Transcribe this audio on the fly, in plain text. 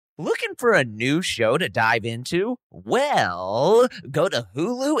Looking for a new show to dive into? Well, go to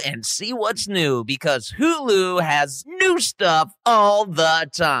Hulu and see what's new, because Hulu has new stuff all the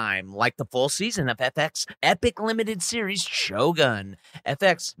time, like the full season of FX epic limited series Shogun,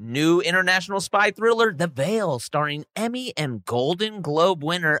 FX new international spy thriller The Veil, starring Emmy and Golden Globe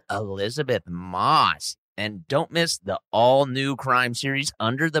winner Elizabeth Moss. And don't miss the all-new crime series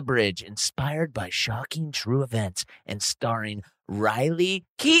Under the Bridge, inspired by shocking true events and starring Riley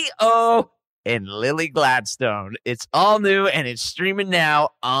Keough and Lily Gladstone. It's all new and it's streaming now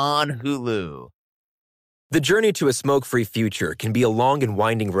on Hulu. The journey to a smoke-free future can be a long and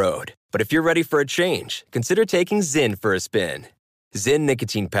winding road. But if you're ready for a change, consider taking Zyn for a spin. Zyn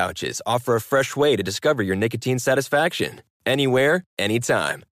nicotine pouches offer a fresh way to discover your nicotine satisfaction. Anywhere,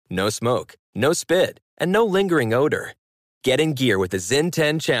 anytime. No smoke, no spit, and no lingering odor. Get in gear with the Zyn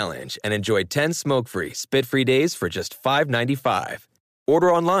 10 Challenge and enjoy 10 smoke-free, spit-free days for just $5.95.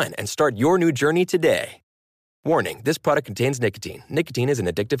 Order online and start your new journey today. Warning, this product contains nicotine. Nicotine is an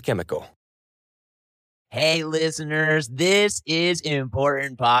addictive chemical. Hey, listeners, this is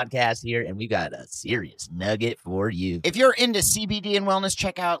Important Podcast here, and we got a serious nugget for you. If you're into CBD and wellness,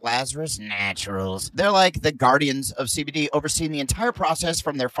 check out Lazarus Naturals. They're like the guardians of CBD, overseeing the entire process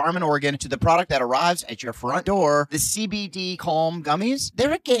from their farm in Oregon to the product that arrives at your front door. The CBD Calm Gummies,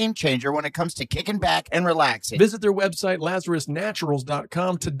 they're a game changer when it comes to kicking back and relaxing. Visit their website,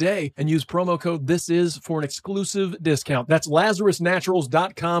 LazarusNaturals.com, today and use promo code THISIS for an exclusive discount. That's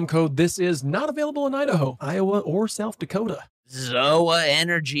LazarusNaturals.com, code THISIS, not available in Idaho, Iowa, or South Dakota. Zoa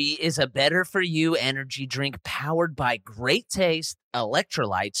Energy is a better-for-you energy drink powered by great taste,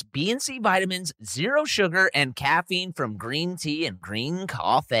 electrolytes, B and C vitamins, zero sugar, and caffeine from green tea and green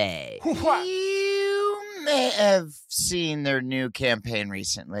coffee. You may have seen their new campaign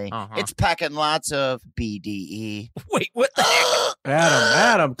recently. It's packing lots of BDE. Wait, what the heck?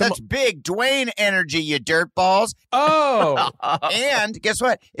 Adam, come That's big Dwayne energy, you dirtballs. on. Oh, And guess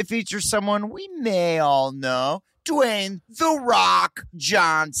what? It features someone we may all know, Dwayne The Rock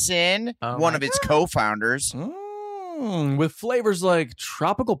Johnson, one of its co-founders. with flavors like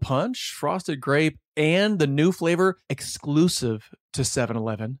tropical punch, frosted grape, and the new flavor exclusive to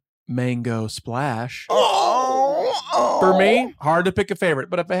 7-Eleven, mango splash. For me, hard to pick a favorite,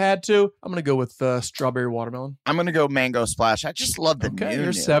 but if I had to, I'm going to go with strawberry watermelon. I'm going to go mango splash. I just love the Okay, new.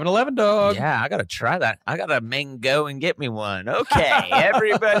 you're 7-Eleven dog. Yeah, I got to try that. I got to mango and get me one. Okay,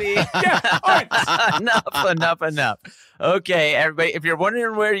 everybody. Yeah, all right. Enough. Okay, everybody, if you're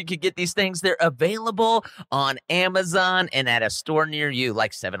wondering where you could get these things, they're available on Amazon and at a store near you,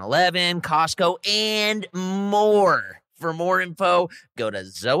 like 7-Eleven, Costco, and more. For more info, go to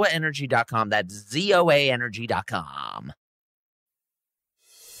zoaenergy.com. That's ZOAenergy.com.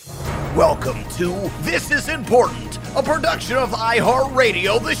 Welcome to This Is Important, a production of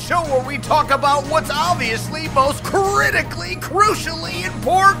iHeartRadio, the show where we talk about what's obviously most critically, crucially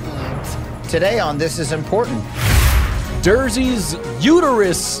important. Today on This Is Important. Durzee's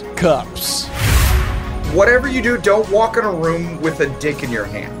uterus cups. Whatever you do, don't walk in a room with a dick in your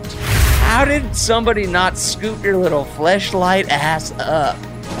hand. How did somebody not scoop your little fleshlight ass up?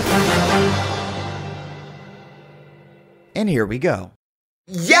 And here we go.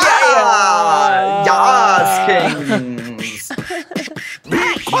 Yeah! Yes, kings!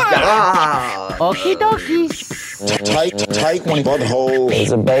 Yeah! Okie dokie. Tight one butthole.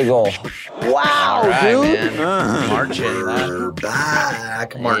 It's a bagel. Wow, Right, dude! man. Marching. We're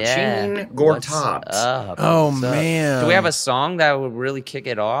back. Marching Yeah. Gortat. Oh, What's up? man. Do we have a song that would really kick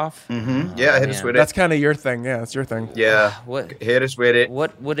it off? Mm-hmm. Yeah, hit us man. with That's it. kind of your thing. Yeah, it's your thing. Yeah, What hit us with it.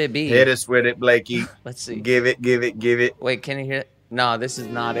 What would it be? Hit us with it, Blakey. Let's see. Give it. Wait, can you hear it? No, this is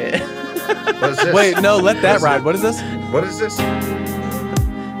not it. What is this? Wait, no, let that ride. What is this? What is this?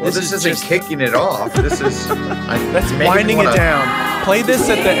 Well, This this is isn't just- kicking it off. This is That's making winding me it wanna- down. Play this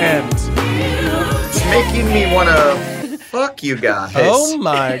at the end. It's making me want to fuck you guys. Oh,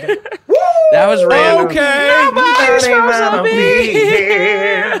 my God. That was random. Okay. Nobody's supposed to be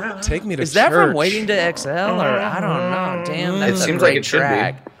here. Take me to Is that from church. Waiting to Exhale, or I don't know? Damn, that's It a seems like great it should be.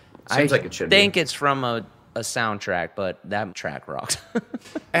 track. Seems like it should be. I think it's from a soundtrack, but that track rocked.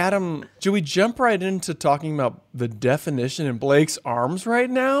 Adam, should we jump right into talking about the definition in Blake's arms right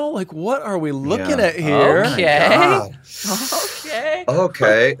now? Like, what are we looking Yeah. at here? Okay. God. Okay.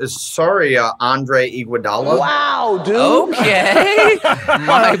 Okay. Sorry, Andre Iguodala. Wow, dude. Okay.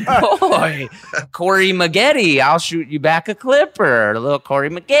 My boy. Corey Maggette. I'll shoot you back a clipper. A little Corey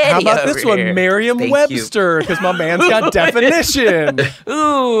Maggette. How about over this one, here. Merriam-Webster? Because my man's got definition.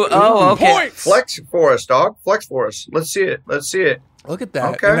 Ooh. Oh, okay. Points. Flex for us, dog. Flex for us. Let's see it. Look at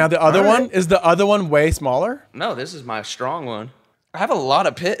that. Okay. And now the other All right. one, is the other one way smaller? No, this is my strong one. I have a lot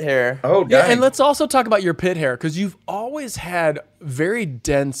of pit hair. Oh, Yeah, dang. and let's also talk about your pit hair because you've always had very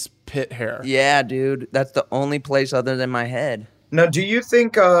dense pit hair. Yeah, dude. That's the only place other than my head. Now, do you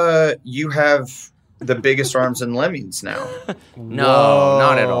think you have the biggest arms in Lemmings now? No,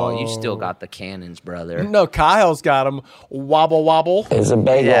 not at all. You still got the cannons, brother. No, Kyle's got them wobble wobble. It's a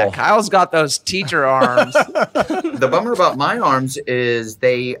bagel. Yeah, Kyle's got those teacher arms. The bummer about my arms is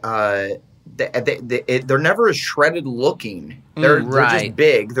they're never as shredded looking. They're right. just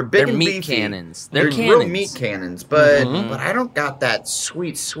big. They're big They're and meat beefy. cannons. They're They're real cannons. meat cannons, but I don't got that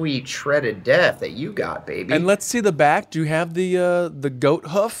sweet shredded depth that you got, baby. And let's see the back. Do you have the goat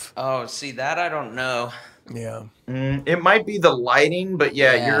hoof? Oh, see, that I don't know. Yeah. It might be the lighting, but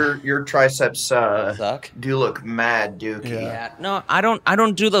Yeah. your triceps Suck. do look mad dookie. Yeah. No, I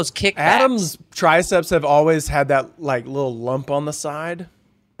don't do those kickbacks. Adam's triceps have always had that like little lump on the side.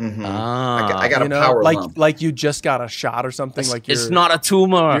 I got You a know, power like lump. like you just got a shot or something. Like It's not a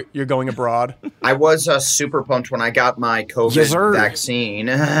tumor. you're going abroad. I was super pumped when I got my COVID Yes, sir. vaccine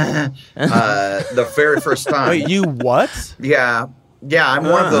the very first time. Wait, you what? Yeah, I'm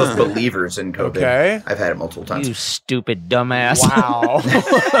one of those believers in COVID. Okay. I've had it multiple times. You stupid dumbass. Wow.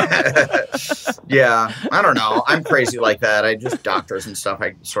 Yeah, I don't know. I'm crazy like that. I just doctors and stuff.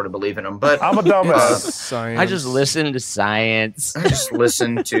 I sort of believe in them, but I'm a dumbass. Science. I just listen to science. I just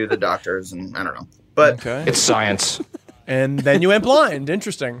listen to the doctors, and I don't know. But Okay. It's science. And then you went blind.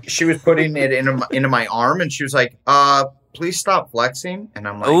 Interesting. she was putting it into my arm, and she was like, please stop flexing." And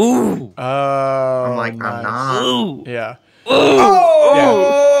I'm like, Ooh. Oh. I'm like, nice. I'm not. Ooh. Yeah.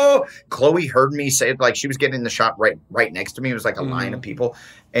 Oh! Chloe heard me say it, like she was getting the shot right next to me. It was like a line of people.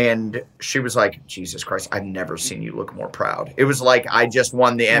 And she was like, "Jesus Christ, I've never seen you look more proud." It was like I just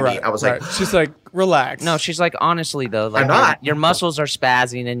won the Emmy. Right, I was right. like, she's like, relax. No, she's like, honestly though, like I'm not. Your muscles are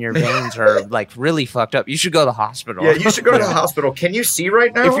spazzing and your veins are like really fucked up. You should go to the hospital. "Yeah, you should go to the hospital. Can you see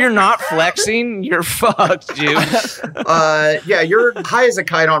right now?" If you're not flexing, you're fucked, dude. Yeah, you're high as a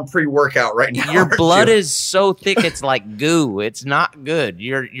kite on pre-workout right now. Your aren't blood you? is so thick it's like goo. It's not good.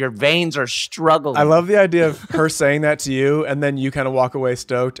 Your veins are struggling. I love the idea of her saying that to you, and then you kind of walk away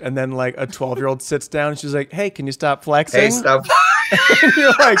stoked, and then like a 12-year-old sits down, and she's like, "Hey, can you stop flexing?" Hey, stop. And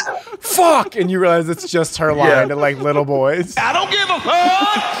you're like, "Fuck!" And you realize it's just her line Yeah. to like little boys.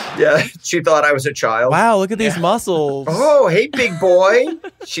 Yeah, she thought I was a child. Wow, look at these muscles. Oh, hey, big boy.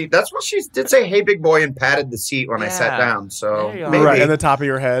 That's what she did say. Hey, big boy, and patted the seat when I sat Yeah. down. So There you are. maybe Right in the top of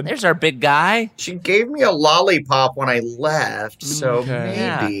your head. There's our big guy. she gave me a lollipop when I left. So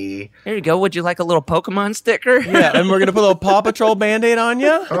Okay. maybe. Here you go. Would you like a little Pokemon sticker? Yeah, and we're gonna put a little Paw Patrol Band-Aid on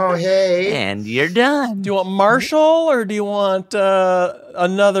you. Oh, hey. And you're done. Do you want Marshall or do you want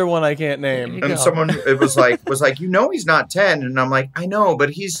another one I can't name? And someone it was like he's not 10, and I'm like, I know, but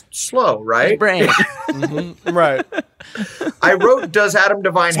he's slow, right? Brain. Right. I wrote "Does Adam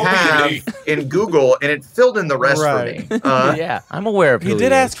Devine have" in Google, and it filled in the rest Right. for me. Yeah, I'm aware of He who did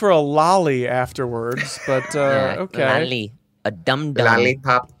is. ask for a lolly afterwards, but Yeah, okay. Lolly. A dum dum.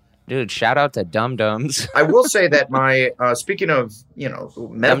 Lollipop. Dude, shout out to dum dums. I will say that my speaking of medical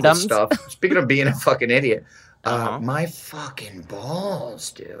Dum-dums? stuff, speaking of being a fucking idiot, Uh-huh. my fucking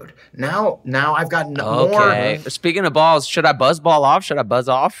balls, dude. Now I've got Okay. more. Speaking of balls, should I buzz ball off? Should I buzz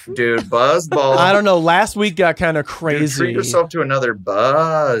off? Dude, buzz ball. I don't know. Last week got kind of Dude, crazy. treat yourself to another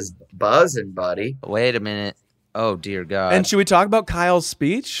buzzing, buddy. Wait a minute. Oh dear God. And should we talk about Kyle's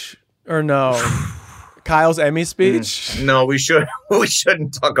speech or no? Kyle's Emmy speech? No, we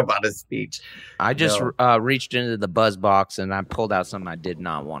shouldn't talk about his speech. I just No. reached into the buzz box and I pulled out something I did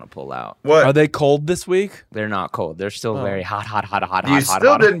not want to pull out. What? Are they cold this week? They're not cold. They're still Oh. very hot. You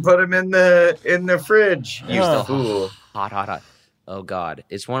still didn't put him in the fridge. You Oh. fool. Hot. Oh God.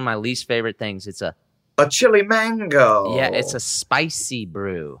 It's one of my least favorite things. It's a Chili mango. yeah, it's a spicy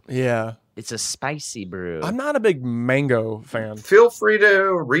brew. Yeah. It's a spicy brew. I'm not a big mango fan. Feel free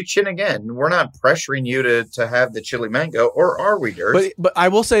to reach in again. We're not pressuring you to have the chili mango, or are we, Dirk? But I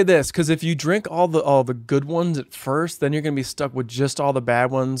will say this, because if you drink all the good ones at first, then you're gonna be stuck with just all the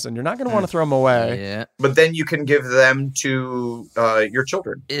bad ones, and you're not gonna want to throw them away. Yeah. But then you can give them to your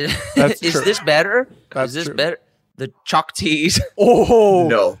children. That's Is true. this better? That's Is this true. better? The chalk teas. Oh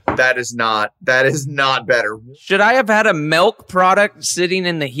No, that is not better. Should I have had a milk product sitting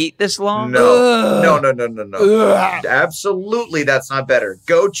in the heat this long? No. Absolutely, that's not better.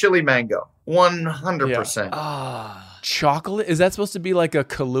 Go chili mango. 100%. Ah, chocolate? Is that supposed to be like a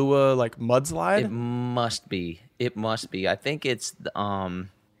Kahlua like mudslide? it must be. It must be. I think it's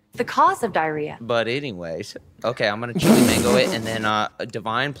The cause of diarrhea. But anyways, okay, I'm gonna chili mango it, and then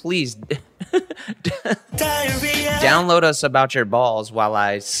Divine, please Download us about your balls while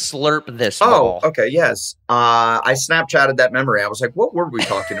I slurp this ball. Oh, okay, yes. I Snapchatted that memory. I was like, what were we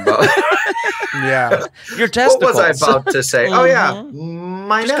talking about? Yeah. Your testicles. What was I about to say? Oh, yeah.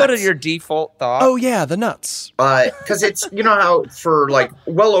 My Just nuts. go to your default thought. Oh yeah, the nuts. Because it's, you know how for like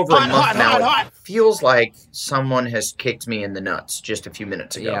well over a month now, it feels like someone has kicked me in the nuts just a few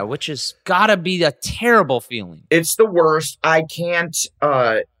minutes ago. Yeah, which has gotta be a terrible feeling. It's the worst. I can't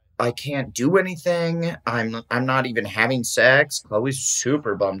do anything. I'm not even having sex. Chloe's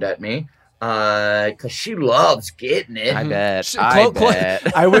super bummed at me. Because she loves getting it. I bet. Chloe,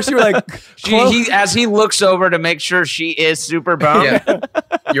 I wish you were like as he looks over to make sure she is super bummed. Yeah.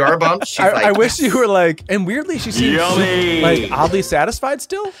 You are bummed? She's like, I wish you were like, and weirdly she seems like oddly satisfied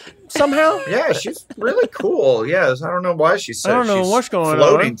still somehow. Yeah, she's really cool. Yes, I don't know why she's so. I don't know what's going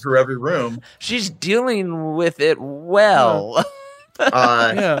floating on. through every room. She's dealing with it well.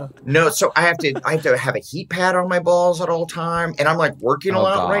 Yeah. No, so I have to have a heat pad on my balls at all time, and I'm like working a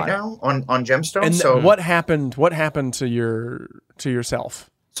lot right now on Gemstone. And so what happened? What happened to yourself?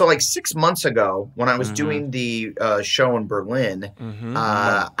 So like 6 months ago, when I was doing the show in Berlin,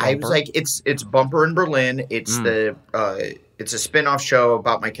 I was like, it's Bumper in Berlin. It's it's a spin-off show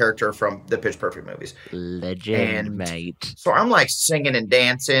about my character from the Pitch Perfect movies. Legend, mate. So I'm like singing and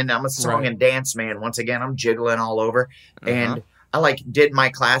dancing. I'm a song and dance man. Once again, I'm jiggling all over, and I like did my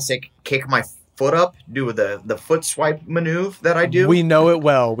classic kick my foot up, do the foot swipe maneuver that I do. We know it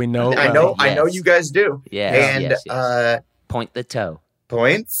well. We know. It I well. know. I know you guys do. Yeah. And yes. Point the toe.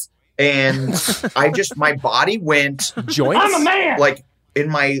 Points. And my body went joints. I'm a man. Like in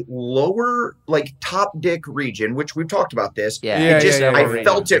my lower, like top dick region, which we've talked about this. Yeah. I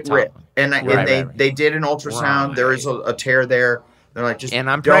felt it rip, and they did an ultrasound. Right. There is a tear there. They're like, and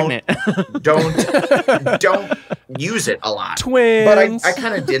I'm pregnant. Don't use it a lot. Twins. But I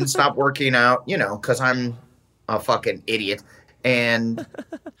kind of didn't stop working out, because I'm a fucking idiot, and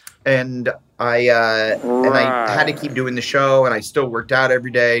I had to keep doing the show, and I still worked out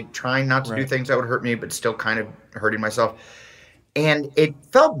every day, trying not to do things that would hurt me, but still kind of hurting myself. And it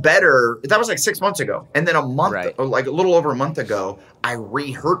felt better. That was like 6 months ago. And then like a little over a month ago, I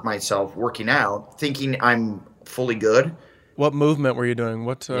re-hurt myself working out, thinking I'm fully good. What movement were you doing?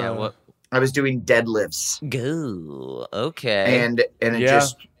 What? I was doing deadlifts. Go. Okay. And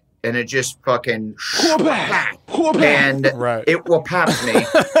it just fucking and it will pass me,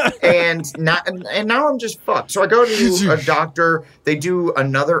 and now I'm just fucked. So I go to a doctor. They do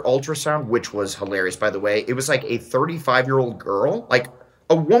another ultrasound, which was hilarious, by the way. It was like a 35-year-old girl, like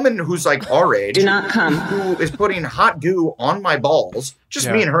a woman who's like our age, who is putting hot goo on my balls. Just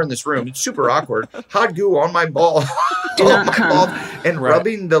me and her in this room. It's super awkward. Hot goo on my ball, and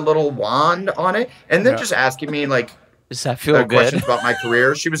rubbing the little wand on it, and then just asking me like, does that feel good? Questions about my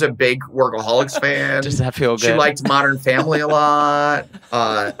career. She was a big Workaholics fan. Does that feel good? She liked Modern Family a lot.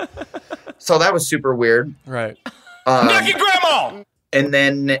 So that was super weird. Right. Knock your grandma! And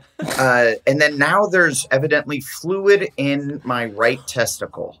then now there's evidently fluid in my right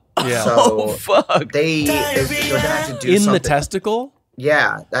testicle. Yeah. So fuck. They're gonna have to do in something. the testicle.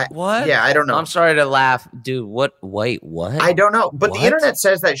 Yeah. What? Yeah, I don't know. I'm sorry to laugh, dude. What? Wait, what? I don't know. But What? the internet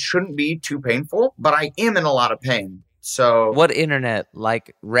says that shouldn't be too painful. But I am in a lot of pain. So What internet?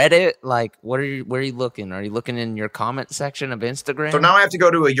 Like Reddit? Like where are you looking? Are you looking in your comment section of Instagram? So now I have to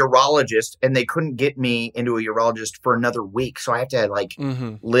go to a urologist, and they couldn't get me into a urologist for another week. So I have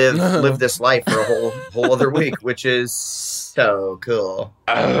to live this life for a whole other week, which is so cool.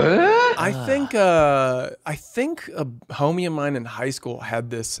 I think a homie of mine in high school had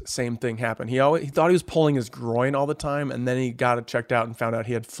this same thing happen. He thought he was pulling his groin all the time, and then he got it checked out and found out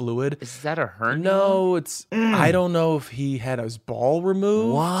he had fluid. Is that a hernia? No, it's I don't know if he had his ball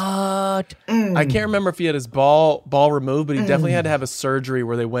removed. What? I can't remember if he had his ball removed, but he definitely had to have a surgery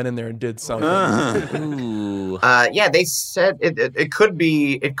where they went in there and did something. Ooh. Yeah, they said it could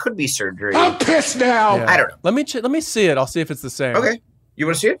be surgery. I'm pissed now. Yeah. I don't know. Let me see it. I'll see if it's the same. Okay, you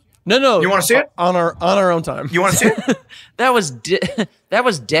want to see it? No. You wanna see it? On our own time. You want to see it? That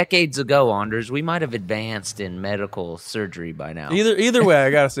was decades ago, Anders. We might have advanced in medical surgery by now. Either way,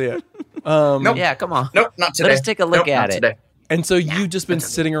 I gotta see it. Nope. Yeah, come on. Nope, not today. Let us take a look at not it. Today. And so you've just been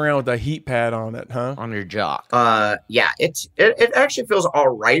sitting around with a heat pad on it, huh? On your jock. Yeah, it actually feels all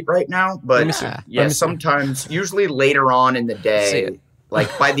right now, but Let me see. yeah, Let me see. Sometimes, usually later on in the See day, it.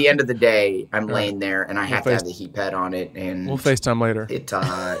 like by the end of the day, I'm laying there and I have to have the heat pad on it, and We'll FaceTime later.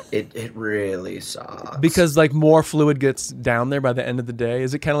 it really sucks. Because like more fluid gets down there by the end of the day.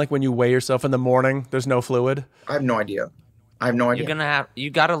 Is it kind of like when you weigh yourself in the morning? There's no fluid. I have no idea. You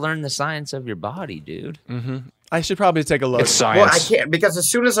got to learn the science of your body, dude. Mm-hmm. I should probably take a look. It's science. Well, I can't because as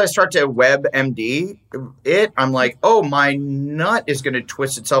soon as I start to WebMD it, I'm like, oh, my nut is going to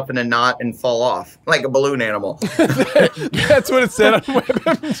twist itself in a knot and fall off like a balloon animal. That's what it said on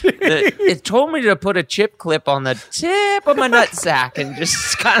WebMD. It told me to put a chip clip on the tip of my nutsack and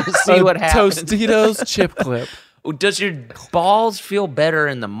just kind of see what happens. Tostitos chip clip. Does your balls feel better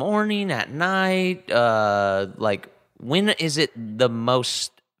in the morning, at night? Like, when is it the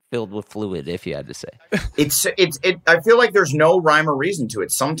most filled with fluid, if you had to say? I feel like there's no rhyme or reason to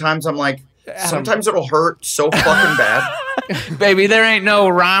it. Sometimes I'm like, sometimes it'll hurt so fucking bad. Baby, there ain't no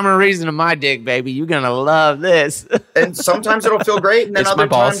rhyme or reason to my dick, baby. You're going to love this. And sometimes it'll feel great. And then It's other my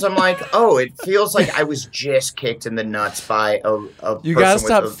balls. times I'm like, oh, it feels like I was just kicked in the nuts by a You person gotta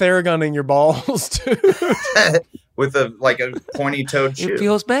stop with Theragunning your balls, too. with a pointy-toed shoe. It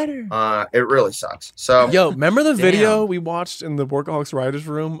feels better. It really sucks. So Yo, remember the video we watched in the Workaholics Writers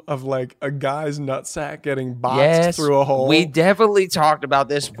Room of like a guy's nutsack getting boxed through a hole? We definitely talked about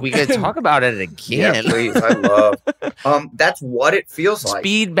this. We could talk about it yeah, again. please, I love. That's what it feels like.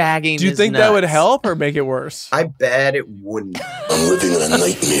 Speed bagging. Do you is think that would nuts. help or make it worse? I bet it wouldn't. I'm living in a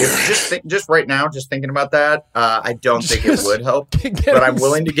nightmare. Just right now, just thinking about that, I don't think it Just would help. get But I'm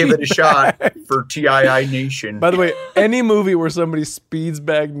willing to give it a shot for TII Nation. By the way, any movie where somebody speeds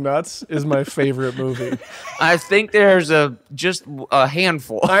bag nuts is my favorite movie. I think there's just a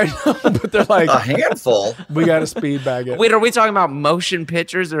handful. I know, but they're like, a handful. we got to speed bag it. Wait, are we talking about motion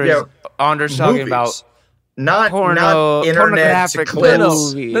pictures or Yeah, is Anders talking movies. about Not internet pornographic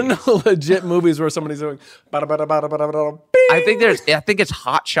clips. movie? No, legit movies where somebody's doing bada-bada-bada-bada-bada, I think it's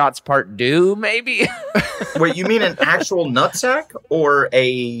Hot Shots Part 2, maybe. Wait, you mean an actual nutsack or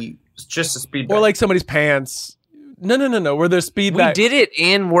just a speed bag? or like somebody's pants. No. Where there's speed We bag. did it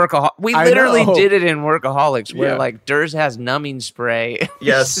in Workaholics. We I literally know. did it in Workaholics, where Yeah. like Durs has numbing spray.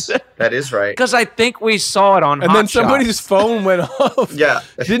 Yes, that is right. Because I think we saw it on And Hot then somebody's Shots. phone went off. Yeah.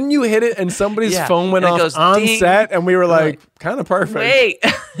 Didn't you hit it and somebody's Yeah. phone went And it off goes on ding. set and we were like, kind of perfect. Wait,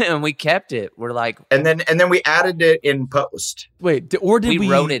 and we kept it. We're like, And then we added it in post. Wait, did we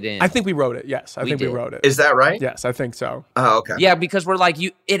wrote it in. I think we wrote it. Yes, I We think we did. wrote it. Is that right? Yes, I think so. Oh, okay. yeah, because we're like,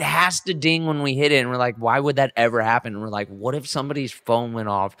 it has to ding when we hit it, and we're like, why would that ever happen? And we're like, what if somebody's phone went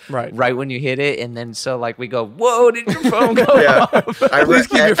off right when you hit it, and then so like we go, whoa, did your phone go Yeah. off? I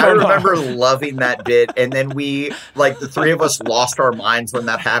your phone remember loving that bit, and then we, like, the three of us lost our minds when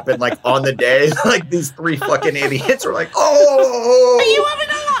that happened, like, on the day. Like, these three fucking idiots were like, oh!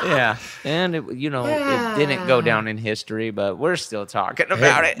 Yeah, and it didn't go down in history, but we're still talking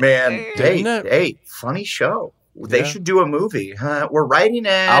about it. Man, Didn't it? hey, funny show. They Yeah. should do a movie. We're writing it.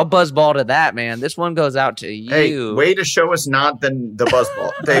 I'll buzzball to that, man. This one goes out to you. Hey, way to show us not the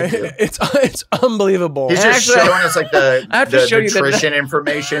buzzball. Thank you. It's unbelievable. He's just Actually, showing us like the I have to show you the- nutrition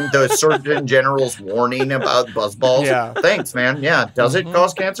information, the Surgeon General's warning about buzzballs. Yeah. Thanks, man. Yeah. Does it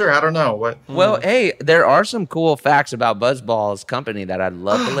cause cancer? I don't know. What? Well, hey, there are some cool facts about Buzzball's company that I'd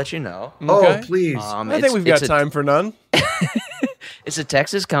love to let you know. Oh, please. I think we've got time for none. It's a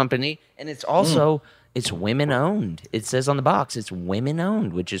Texas company, and it's also it's women owned. It says on the box it's women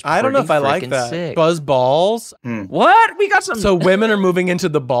owned, which is I don't know if I like freaking that. sick. Buzz balls. What? We got some. So women are moving into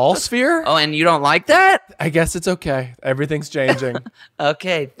the ball sphere? Oh, and you don't like that? I guess it's okay. Everything's changing.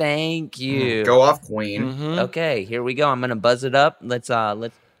 Okay, thank you. Go off, Queen. Mm-hmm. Okay, here we go. I'm gonna buzz it up. Let's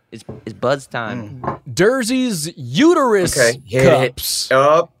it's buzz time. Jersey's uterus Okay. Hit cups. it.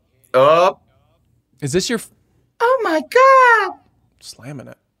 Up. Is this your Oh, my God. slamming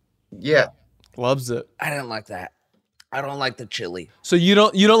it? Yeah. Loves it. I didn't like that. I don't like the chili. So you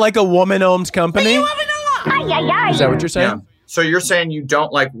don't like a woman-owned company? Is that what you're saying? Yeah. So you're saying you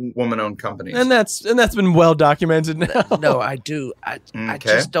don't like woman-owned companies? And that's been well documented now. No, I do. I Okay.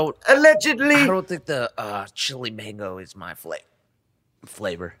 just don't. Allegedly. I don't think the chili mango is my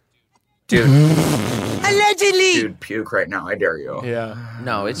flavor. Dude. Allegedly. Dude, puke right now. I dare you. Yeah.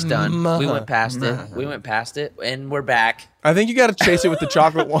 No, it's done. We went past it. We went past it, and we're back. I think you got to chase it with the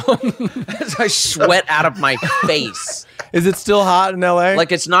chocolate one. As I sweat out of my face. Is it still hot in LA?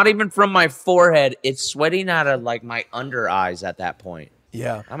 Like, it's not even from my forehead. It's sweating out of, like, my under eyes at that point.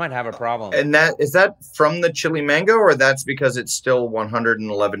 Yeah. I might have a problem. And is that from the chili mango, or that's because it's still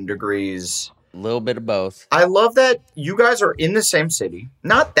 111 degrees? A little bit of both. I love that you guys are in the same city,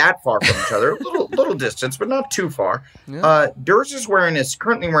 not that far from each other, a little distance, but not too far. Yeah. Durs is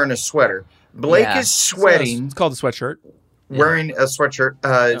currently wearing a sweater. Blake is sweating, It's called a sweatshirt. wearing a sweatshirt.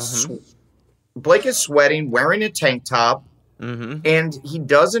 Blake is sweating, wearing a tank top, and he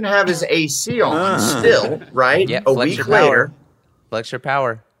doesn't have his AC on still, right? Yeah, a flex week your power. later. Flex your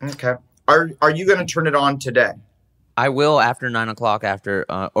power. Okay. Are you going to turn it on today? I will after 9 o'clock.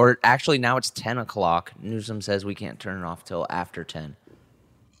 Or actually, now it's 10 o'clock. Newsom says we can't turn it off till after 10.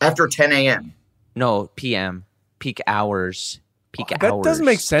 After 10 a.m. No, p.m. Peak hours. That doesn't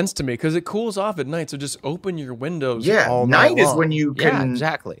make sense to me because it cools off at night. So just open your windows. Yeah, all night is long. when you can. Yeah,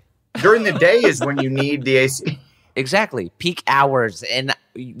 exactly. During the day is when you need the AC. Exactly. Peak hours, and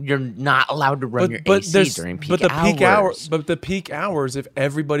you're not allowed to run your AC during peak hours. But the peak hours, if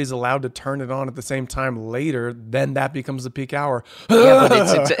everybody's allowed to turn it on at the same time later, then that becomes the peak hour. Yeah,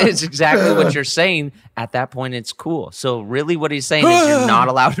 but it's exactly what you're saying. At that point, it's cool. So really what he's saying is you're not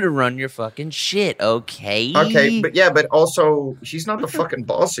allowed to run your fucking shit, okay? Okay, but also, he's not the fucking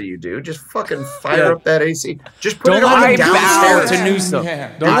boss of you, dude. Just fucking fire up that AC. Just put it on downstairs. To Newsom.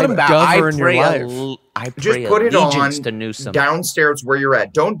 Don't let him govern your life. Just put it on downstairs where you're at.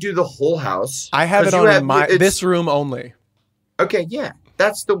 Don't do the whole house. I have it on in this room only. Okay, yeah.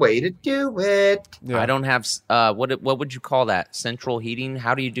 That's the way to do it. Yeah. I don't have, what would you call that? Central heating?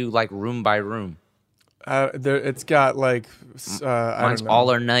 How do you do like room by room? It's got like, mine's I don't know.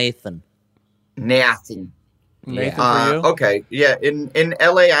 all or nothing. Nothing. Nathan, for you? Okay, yeah. In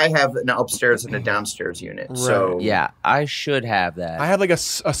LA, I have an upstairs and a downstairs unit. Right. So yeah, I should have that. I have like a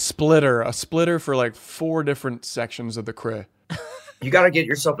splitter for like 4 different sections of the crib. You got to get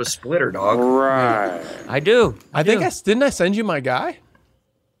yourself a splitter, dog. Right. I do. I think didn't I send you my guy?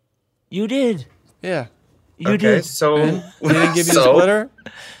 You did. Yeah. You did. So he didn't give you the splitter.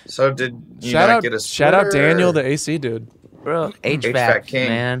 So did you not get a splitter? Shout out Daniel, the AC dude. Bro, HVAC king,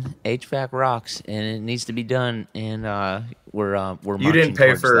 man. HVAC rocks, and it needs to be done. And we're you didn't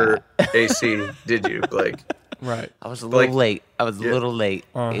pay for AC, did you, Blake? Right. I was a little late. And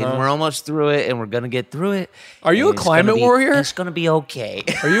we're almost through it, and we're gonna get through it. Are you a climate warrior? It's gonna be okay.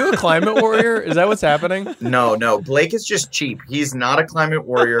 Are you a climate warrior? Is that what's happening? No. Blake is just cheap. He's not a climate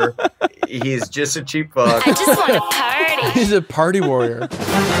warrior. He's just a cheap fuck. I just want to party. He's a party warrior.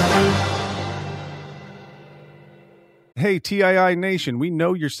 Hey, TII Nation, we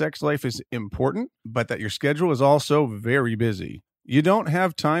know your sex life is important, but that your schedule is also very busy. You don't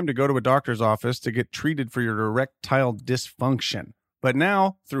have time to go to a doctor's office to get treated for your erectile dysfunction. But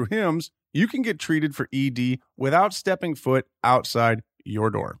now, through HIMS, you can get treated for ED without stepping foot outside your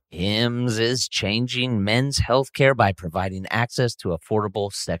door. HIMS is changing men's healthcare by providing access to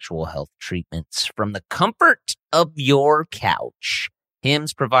affordable sexual health treatments from the comfort of your couch.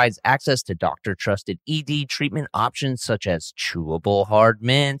 HIMS provides access to doctor-trusted ED treatment options such as chewable hard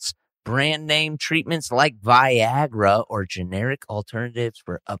mints, brand name treatments like Viagra, or generic alternatives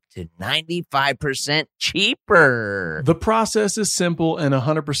for up to 95% cheaper. The process is simple and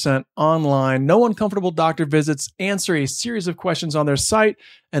 100% online. No uncomfortable doctor visits. Answer a series of questions on their site,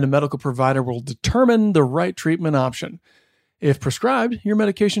 and a medical provider will determine the right treatment option. If prescribed, your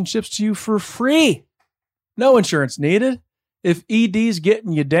medication ships to you for free. No insurance needed. If ED's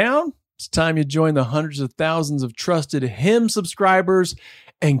getting you down, it's time you join the hundreds of thousands of trusted HIMS subscribers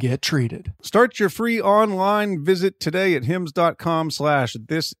and get treated. Start your free online visit today at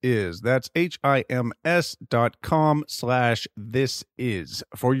hims.com/thisis. That's HIMS.com/thisis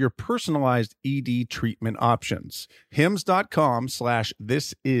for your personalized ED treatment options.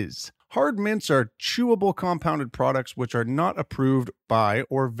 hims.com/thisis. Hard mints are chewable compounded products which are not approved by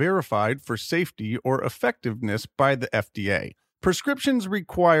or verified for safety or effectiveness by the FDA. Prescriptions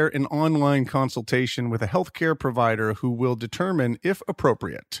require an online consultation with a healthcare provider who will determine if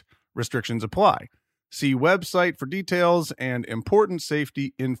appropriate. Restrictions apply. See website for details and important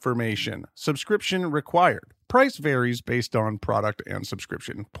safety information. Subscription required. Price varies based on product and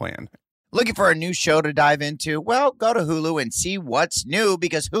subscription plan. Looking for a new show to dive into? Well, go to Hulu and see what's new,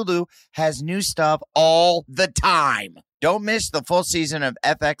 because Hulu has new stuff all the time. Don't miss the full season of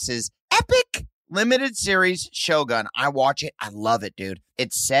FX's epic limited series Shogun. I watch it. I love it, dude.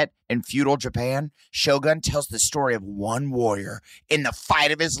 It's set in feudal Japan. Shogun tells the story of one warrior in the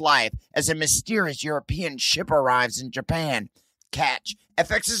fight of his life as a mysterious European ship arrives in Japan. Catch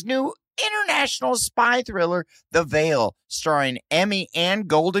FX's new international spy thriller, The Veil, starring Emmy and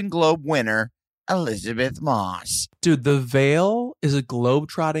Golden Globe winner Elizabeth Moss. Dude, The Veil is a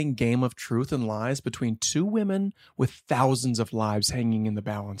globe-trotting game of truth and lies between two women with thousands of lives hanging in the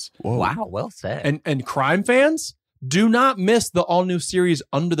balance. Whoa. Wow, well said. And crime fans, do not miss the all-new series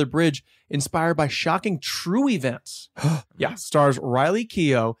Under the Bridge, inspired by shocking true events. Yeah, stars Riley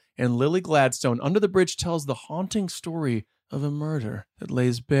Keough and Lily Gladstone. Under the Bridge tells the haunting story of a murder that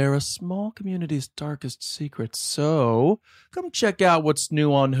lays bare a small community's darkest secrets. So, come check out what's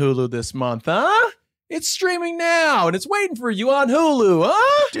new on Hulu this month, huh? It's streaming now, and it's waiting for you on Hulu,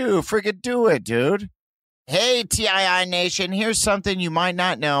 huh? Dude, freaking do it, dude. Hey, TII Nation, here's something you might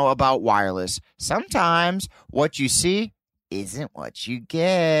not know about wireless. Sometimes what you see isn't what you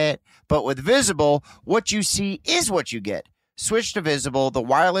get. But with Visible, what you see is what you get. Switch to Visible, the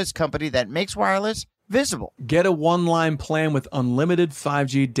wireless company that makes wireless visible. Get a one-line plan with unlimited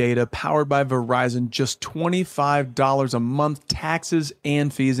 5G data powered by Verizon, just $25 a month, taxes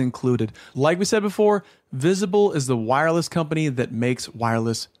and fees included. Like we said before, Visible is the wireless company that makes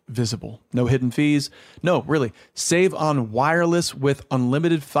wireless visible. No hidden fees. No, really. Save on wireless with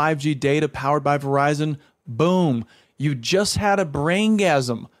unlimited 5G data powered by Verizon. Boom. You just had a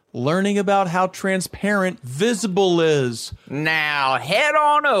braingasm learning about how transparent Visible is. Now head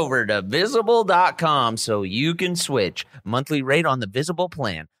on over to Visible.com so you can switch. Monthly rate on the Visible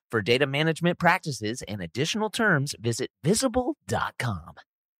plan. For data management practices and additional terms, visit Visible.com.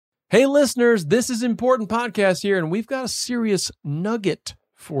 Hey listeners, this is Important Podcast here, and we've got a serious nugget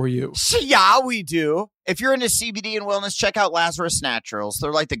for you. Yeah, we do. If you're into CBD and wellness, check out Lazarus Naturals.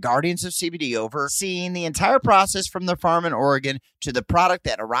 They're like the guardians of CBD, overseeing the entire process from the farm in Oregon to the product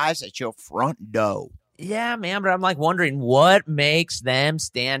that arrives at your front door. Yeah, man, but I'm like wondering what makes them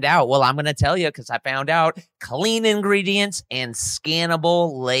stand out. Well, I'm going to tell you because I found out: clean ingredients and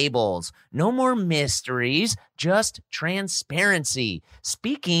scannable labels. No more mysteries, just transparency.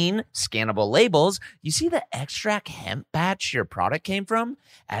 Speaking scannable labels, you see the extract hemp batch your product came from?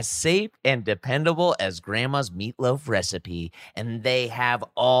 As safe and dependable as grandma's meatloaf recipe. And they have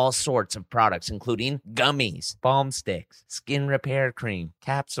all sorts of products, including gummies, balm sticks, skin repair cream,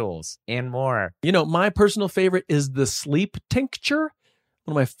 capsules, and more. You know, my personal favorite is the sleep tincture.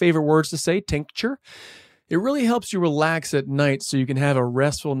 One of my favorite words to say, tincture. It really helps you relax at night so you can have a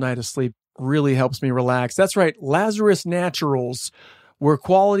restful night of sleep. Really helps me relax. That's right, Lazarus Naturals, where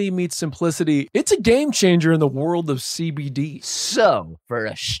quality meets simplicity. It's a game changer in the world of CBD. So, for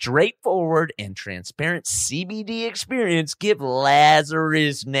a straightforward and transparent CBD experience, give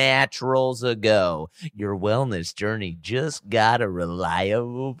Lazarus Naturals a go. Your wellness journey just got a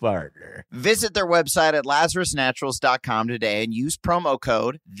reliable partner. Visit their website at LazarusNaturals.com today and use promo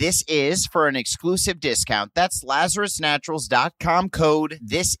code THISIS for an exclusive discount. That's LazarusNaturals.com code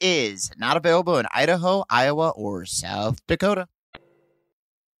THISIS. Not available in Idaho, Iowa, or South Dakota.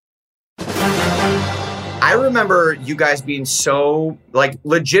 I remember you guys being so, like,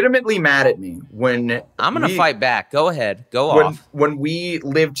 legitimately mad at me when I'm going to fight back. Go ahead. Go off. When we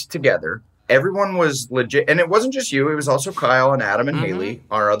lived together, everyone was legit. And it wasn't just you. It was also Kyle and Adam and Haley,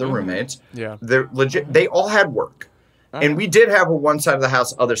 our other roommates. Yeah. They're legit. They all had work. And we did have a one side of the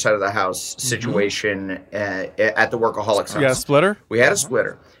house, other side of the house situation at the workaholics house. Yeah, splitter? We had a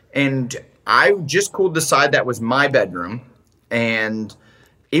splitter. And I just cooled the side that was my bedroom. And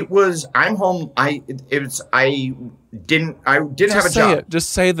it was, I'm home. I didn't have a job. Just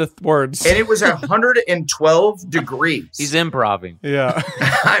say the words. And it was 112 degrees. He's improvising. Yeah.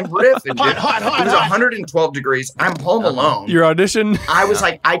 I'm riffing. Hot. It was 112 degrees. I'm home alone. Your audition? I was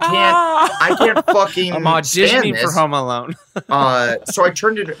like, I can't fucking I'm auditioning stand for Home Alone. So I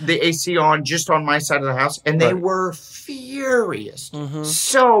turned the AC on just on my side of the house, and they were furious.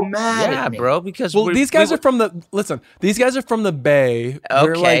 So mad at me. Bro, because these guys are from the Bay.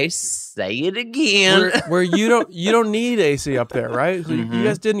 Okay, say it again. Where you don't need AC up there, right? So you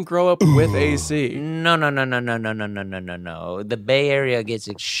guys didn't grow up with AC. No. The Bay Area gets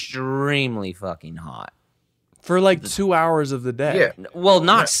extremely fucking hot. For like 2 hours of the day. Yeah. Well,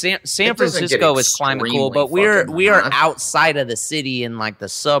 not San Francisco is climate cool, but we are outside of the city in like the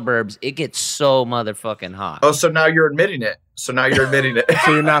suburbs. It gets so motherfucking hot. Oh, so now you're admitting it. So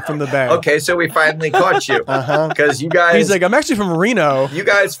you're not from the Bay. Okay, so we finally caught you. Because you guys... He's like, I'm actually from Reno. You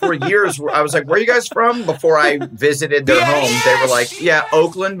guys, for years, I was like, where are you guys from? Before I visited their home, they were like, yeah,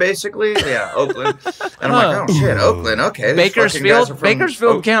 Oakland, basically. Yeah, Oakland. And I'm like, oh, shit, Oakland, okay.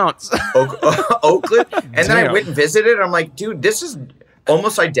 Bakersfield counts. Oakland? And then I went and visited, and I'm like, dude, this is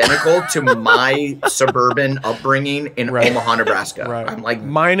almost identical to my suburban upbringing in Omaha, Nebraska. Right. I'm like,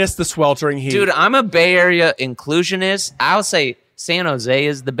 minus the sweltering heat. Dude, I'm a Bay Area inclusionist. I'll say San Jose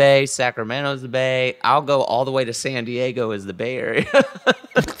is the Bay, Sacramento is the Bay. I'll go all the way to San Diego is the Bay Area.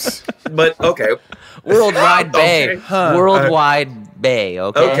 But okay, worldwide Bay, worldwide Bay.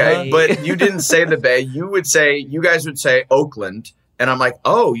 Okay, but you didn't say the Bay. You guys would say Oakland. And I'm like,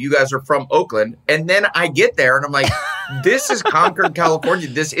 oh, you guys are from Oakland. And then I get there and I'm like, this is Concord, California.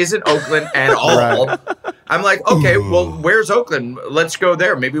 This isn't Oakland at all. Right. I'm like, okay, well, where's Oakland? Let's go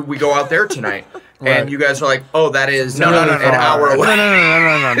there. Maybe we go out there tonight. and you guys are like, "Oh, that is No. an hour away."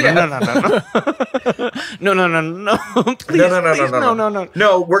 No. Please, no.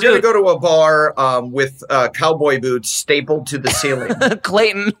 No, we're gonna go to a bar with cowboy boots stapled to the ceiling.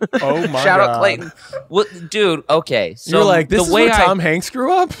 Clayton. Oh my Shout God. out Clayton. Well, dude, okay. So You're like, this the is way where Tom Hanks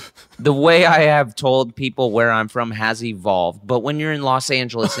grew up? the way I have told people where I'm from has evolved. But when you're in Los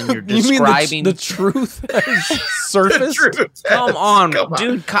Angeles and you're You mean describing the truth has surfaced? Come on,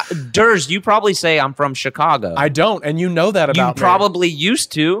 dude. Durs, you probably say I'm from Chicago. I don't, and you know that about You me. probably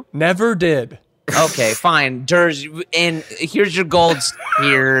used to. Never did. Okay, fine. Durs, and here's your golds.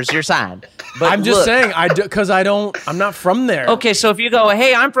 Here's your sign. But I'm just look, saying, I'm not from there. Okay, so if you go,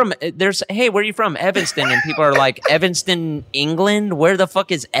 hey, where are you from? Evanston, and people are like, Evanston, England? Where the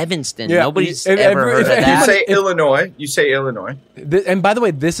fuck is Evanston? Yeah, Nobody's if- ever if- heard of if- that. You say Illinois. And by the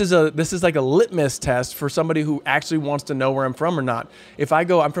way, this is like a litmus test for somebody who actually wants to know where I'm from or not. If I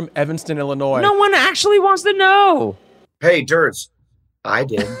go, I'm from Evanston, Illinois. No one actually wants to know. Hey, Durs, I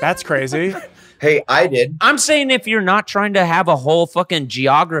did. That's crazy. Hey, I did. I'm saying if you're not trying to have a whole fucking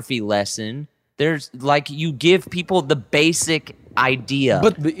geography lesson, there's like you give people the basic idea.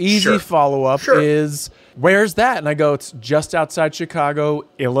 But the easy follow-up is, where's that? And I go, it's just outside Chicago,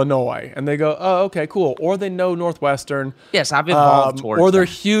 Illinois. And they go, oh, okay, cool. Or they know Northwestern. Yes, I've evolved towards Or they're that.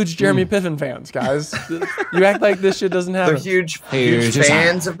 huge Jeremy Piven fans, guys. You act like this shit doesn't happen. They're huge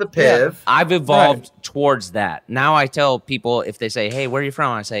fans of the Piv. I've evolved towards that. Now I tell people if they say, hey, where are you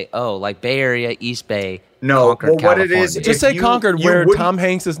from? I say, oh, like Bay Area, East Bay. No, Concord, well, what it California. is, Just say Concord, where Tom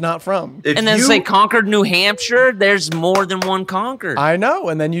Hanks is not from. And then say Concord, New Hampshire. There's more than one Concord. I know.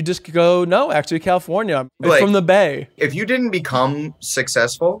 And then you just go, no, actually, California. It's Blake, from the Bay. If you didn't become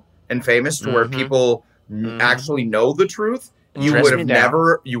successful and famous to where people actually know the truth, you Dress would me have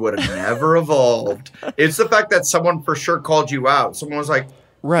down. never evolved. It's the fact that someone for sure called you out. Someone was like,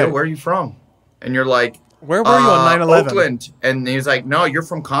 Right. "Yo, where are you from?" And you're like, Where were you on 9/11? Oakland. And he's like, "No, you're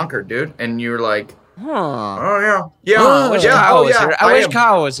from Concord, dude." And you're like, Huh. "Oh yeah, I wish yeah, Kyle oh was yeah." here. I wish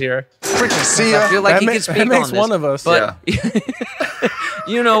Kyle was here. See I feel like that he ma- could speak that makes on this. one of us. But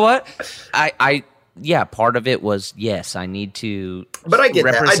you know what? Yeah, part of it was, yes, I need to But I get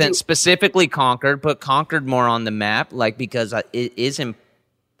that. I represent do- specifically Concord, put Concord more on the map, like because it is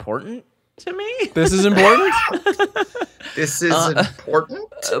important to me. This is important. This is important.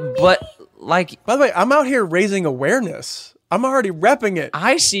 But like, By the way, I'm out here raising awareness. I'm already repping it.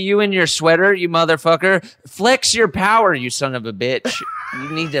 I see you in your sweater, you motherfucker. Flex your power, you son of a bitch. You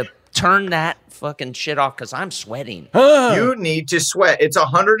need to turn that fucking shit off because I'm sweating. You need to sweat. It's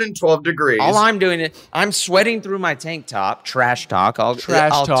 112 degrees. All I'm doing is I'm sweating through my tank top. Trash talk. I'll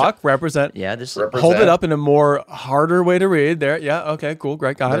Talk, represent. Yeah, this is Represent. Hold it up in a more harder way to read. There, yeah, okay, cool,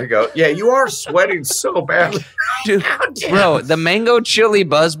 great, got There it. you go. Yeah, you are sweating so badly. Dude, bro, the mango chili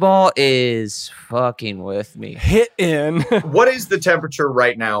buzzball is fucking with me. Hit in. What is the temperature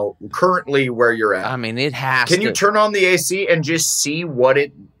right now, currently where you're at? I mean, it has Can to. you turn on the AC and just see what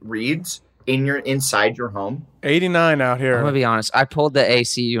it reads inside your home? 89 out I'm here. gonna be honest. I pulled the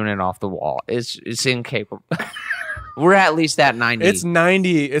AC unit off the wall. It's incapable. We're at least at 90. It's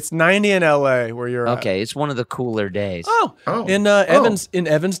 90. It's 90 in LA where you're at. okay. It's one of the cooler days. Oh, in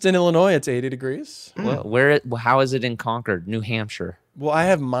Evanston, Illinois, it's 80 degrees. How is it in Concord, New Hampshire? Well, I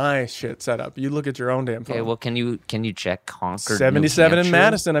have my shit set up. You look at your own damn phone. Okay. Well, can you check Concord? New 77 in Hampshire?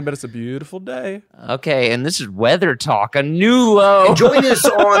 Madison. I bet it's a beautiful day. Okay, and this is weather talk, a new low. Join us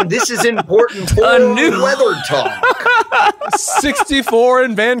on This Is Important for A new- Weather Talk. 64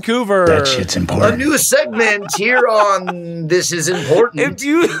 in Vancouver. That shit's A important. new segment here on This Is Important.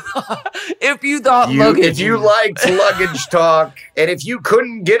 If you thought luggage, If you liked luggage talk, and if you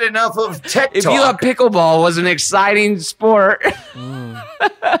couldn't get enough of tech if talk, you thought pickleball was an exciting sport,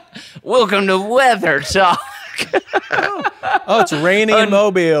 welcome to weather talk. Oh, it's raining in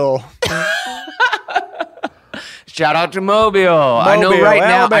Mobile. Shout out to Mobile. I know Mobile, right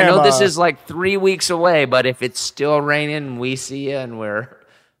now. I know Alabama. this is like 3 weeks away, but if it's still raining, we see you, and we're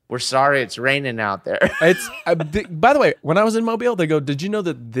sorry it's raining out there. It's by the way, when I was in Mobile, they go, "Did you know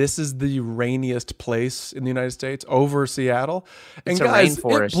that this is the rainiest place in the United States over Seattle?" And It's a guys,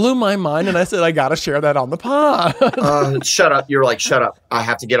 rainforest. it blew my mind, and I said, "I got to share that on the pod." shut up. You're like, shut up. I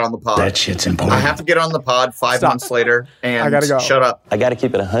have to get on the pod. That shit's important. I have to get on the pod 5 Stop. months later, and I gotta go. shut up. I got to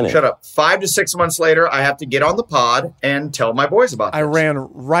keep it 100. Shut up. 5 to 6 months later, I have to get on the pod and tell my boys about I this. ran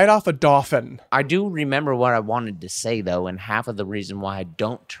right off a dolphin. I do remember what I wanted to say though, and half of the reason why I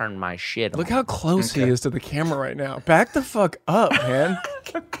don't turn my shit Look on. how close he is to the camera right now. Back the fuck up, man.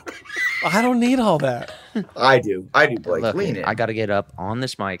 I don't need all that. I do, Blake. Look, Lean in. I got to get up on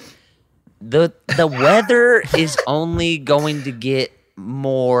this mic. The weather is only going to get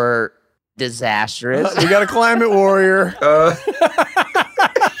more disastrous. We got a climate warrior. I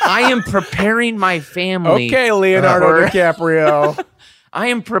am preparing my family. Okay, Leonardo DiCaprio. I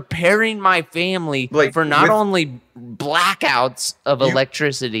am preparing my family for not only blackouts of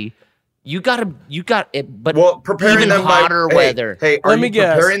electricity. You got it, but preparing even them hotter weather. Hey, are you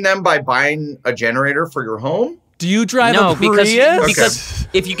preparing them by buying a generator for your home? Do you drive a Prius? Because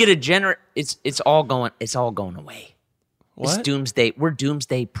if you get a generator, it's all going away. What? It's doomsday. We're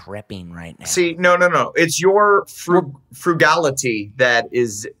doomsday prepping right now. See, no. It's your frugality that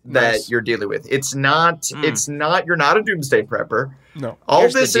you're dealing with. It's not. It's not. You're not a doomsday prepper. No. All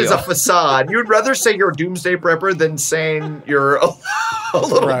this is a facade. You'd rather say you're a doomsday prepper than saying you're a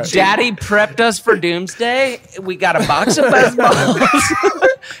little. Right. Daddy prepped us for doomsday. We got a box of BuzzBalls.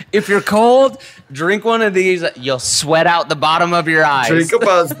 If you're cold, drink one of these. You'll sweat out the bottom of your eyes. Drink a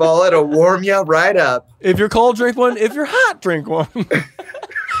BuzzBall. It'll warm you right up. If you're cold, drink one. If you're hot, drink one. No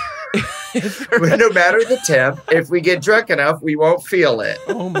matter the temp, if we get drunk enough, we won't feel it.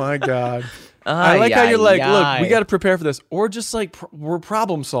 Oh my God. I like how you're like, look, we got to prepare for this. Or just like, we're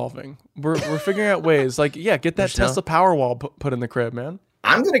problem solving. We're figuring out ways. Like, yeah, get that Tesla Powerwall put in the crib, man.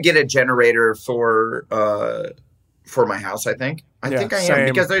 I'm going to get a generator for my house, I think. I think I am.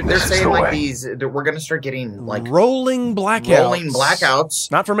 Because they're saying like we're going to start getting like rolling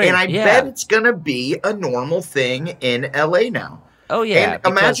blackouts. Not for me. And I bet it's going to be a normal thing in LA now. Oh, yeah.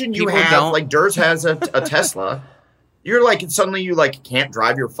 And imagine you have, like Durs has a Tesla. You're like, suddenly you like can't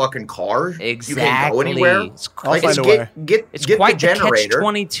drive your fucking car. Exactly. You can't go anywhere. Like, get quite the generator.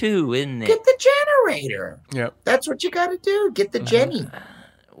 Catch-22, isn't it? Get the generator. Yep. That's what you got to do. Get the Jenny.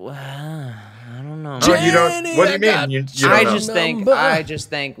 Well, I don't know. Oh, you don't. What do you mean? You don't I just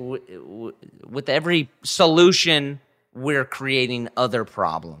think with every solution, we're creating other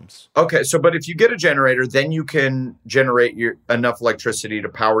problems. Okay, but if you get a generator, then you can generate enough electricity to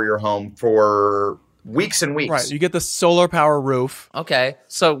power your home for weeks and weeks. Right, you get the solar power roof. Okay,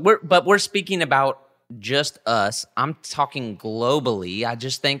 so we're speaking about just us. I'm talking globally. I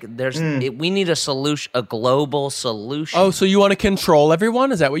just think we need a solution, a global solution. Oh, so you want to control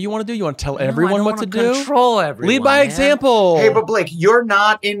everyone? Is that what you want to do? You want to tell everyone what to do? Control everyone. Lead by example. Hey, but Blake, you're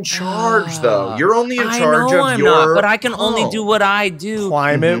not in charge though. You're only in charge of your. Not, but I can only do what I do.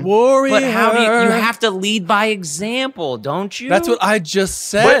 Climate warrior. But how do you have to lead by example, don't you? That's what I just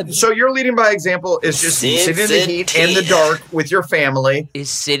said. But, so your leading by example is just sitting in the heat and the dark with your family. Is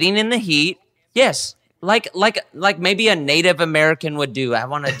sitting in the heat? Yes. Like maybe a Native American would do. I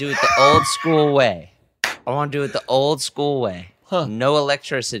want to do it the old school way. I want to do it the old school way. Huh. No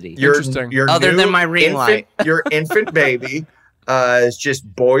electricity. Interesting. Other than my ring light. Your infant baby is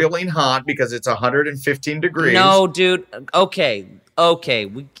just boiling hot because it's 115 degrees. No, dude. Okay.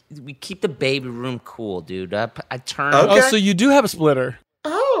 We keep the baby room cool, dude. I turn. Okay. Oh, so you do have a splitter.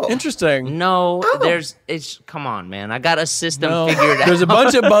 Oh, interesting. No, come on, man. I got a system figured out. There's a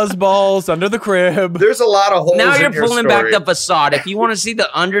bunch of BuzzBalls under the crib. There's a lot of holes. Now you're in your pulling story. back the facade. If you want to see the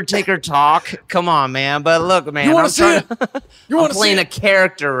Undertaker talk, come on, man. But look, man, I'm playing a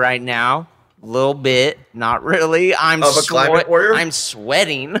character right now. A little bit, not really. I'm a climate warrior? I'm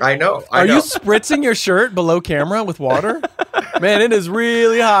sweating. I know. Are you spritzing your shirt below camera with water? Man, it is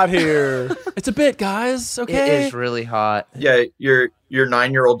really hot here. It's a bit, guys. Okay, it is really hot. Yeah, your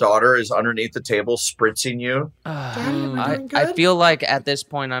 9-year-old daughter is underneath the table spritzing you. I feel like at this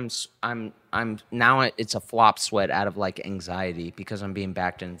point I'm now it's a flop sweat out of like anxiety because I'm being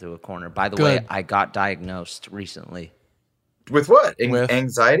backed into a corner. By the way, I got diagnosed recently. With what?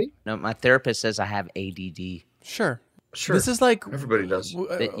 Anxiety? No, my therapist says I have ADD. Sure. This is like everybody does.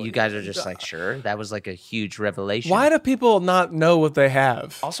 You guys are just like, sure. That was like a huge revelation. Why do people not know what they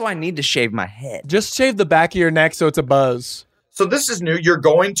have? Also, I need to shave my head. Just shave the back of your neck so it's a buzz. So this is new. You're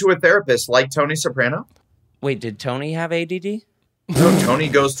going to a therapist like Tony Soprano? Wait, did Tony have ADD? No, Tony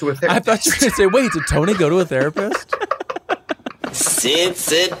goes to a therapist. I thought you were going to say, wait, did Tony go to a therapist?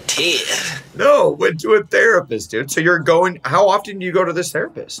 Sensitive. No, went to a therapist, dude. So you're going. How often do you go to this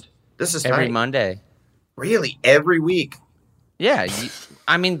therapist? This is every tight. Monday. Really? Every week? Yeah.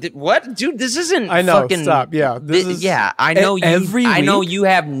 I mean, what, dude? This isn't. I know. Fucking, stop. Yeah. This is yeah. I know you. Every week? I know you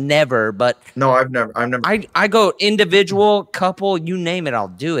have never, but no, I've never. I go individual, couple, you name it, I'll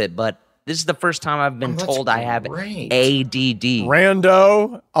do it. But this is the first time I've been told I have ADD.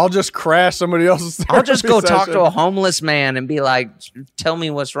 Rando. I'll just crash somebody else's therapy I'll just go talk session. to a homeless man and be like, tell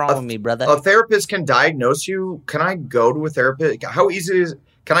me what's wrong with me, brother. A therapist can diagnose you. Can I go to a therapist? How easy is it?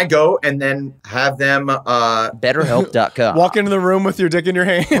 Can I go and then have them BetterHelp.com. Walk into the room with your dick in your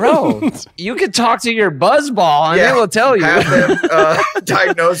hand. Bro, you could talk to your buzzball and they will tell you. Have them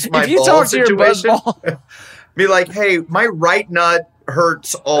diagnose my if you ball talk to situation. your buzzball. Be like, hey, my right nut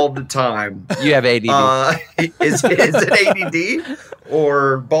hurts all the time. You have ADD. Is it ADD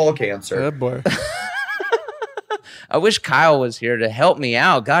or ball cancer? Good boy. I wish Kyle was here to help me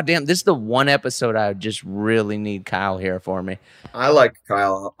out. Goddamn, this is the one episode I just really need Kyle here for me. I like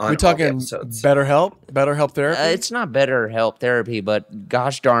Kyle on We're talking BetterHelp therapy? It's not BetterHelp therapy, but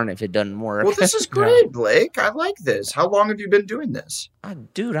gosh darn if it doesn't work. Well, this is great, Blake. I like this. How long have you been doing this?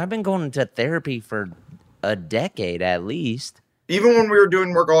 Dude, I've been going to therapy for a decade at least. Even when we were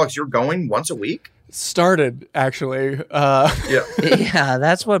doing Workaholics, you're going once a week? Started, actually. Yeah,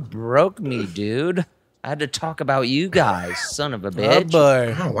 that's what broke me, dude. I had to talk about you guys, son of a bitch. Oh,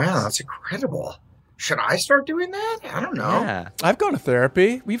 boy. Oh, wow, that's incredible. Should I start doing that? I don't know. Yeah. I've gone to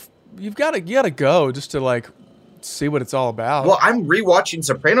therapy. You got to go just to like see what it's all about. Well, I'm rewatching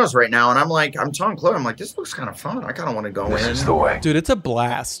Sopranos right now, and I'm telling Chloe, I'm like, this looks kind of fun. I kind of want to go in. This is the way. Dude, it's a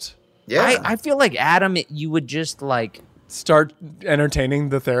blast. Yeah. I feel like Adam, you would just like start entertaining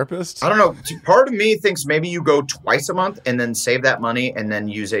the therapist. I don't know. Part of me thinks maybe you go twice a month and then save that money and then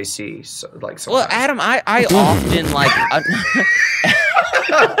use AC. So, like, sometimes. Well, Adam, I often like.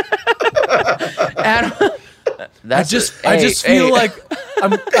 Adam, I just feel like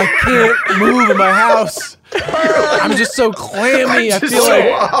I can't move in my house. I'm just so clammy. I feel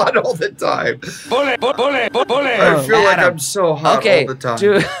so hot all the time. Bully. I feel like I'm so hot all the time.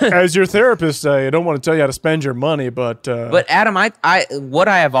 Dude. As your therapist, I don't want to tell you how to spend your money, but Adam, what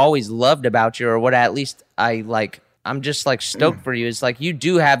I have always loved about you, or what at least I like, I'm just like stoked for you, is like you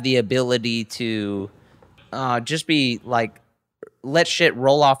do have the ability to just be like, let shit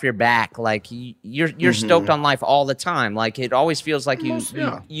roll off your back. Like you're stoked on life all the time. Like it always feels like you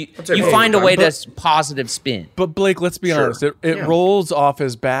find a way to positive spin. But Blake, let's be honest. It rolls off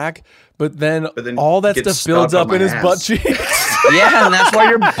his back, but then all that stuff builds up in his butt cheeks. Yeah, and that's why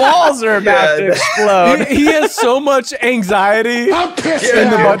your balls are about to explode. He has so much anxiety in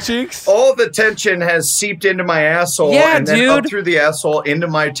the butt cheeks. All the tension has seeped into my asshole and then up through the asshole into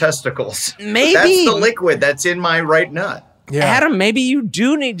my testicles. Maybe that's the liquid that's in my right nut. Yeah. Adam, maybe you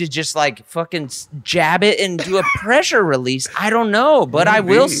do need to just like fucking jab it and do a pressure release. I don't know, but maybe. I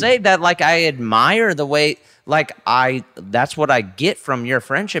will say that like I admire the way that's what I get from your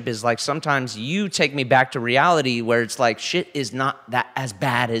friendship is like sometimes you take me back to reality where it's like shit is not that as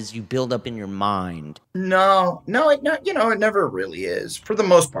bad as you build up in your mind. No, it never really is for the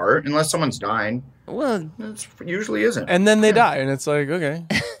most part, unless someone's dying. Well, it usually isn't. And then they die, and it's like, okay.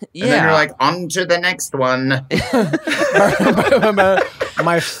 Yeah. And then you're like, on to the next one.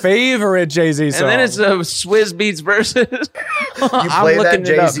 My favorite Jay-Z song. And then it's a Swizz Beatz versus. You play that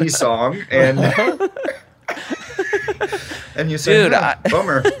Jay-Z song, and and you say, dude,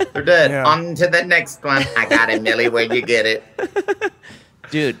 bummer, they're dead. Yeah. On to the next one. I got it, Millie, where you get it.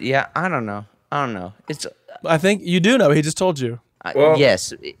 Dude, yeah, I don't know. I think you do know. He just told you. Well,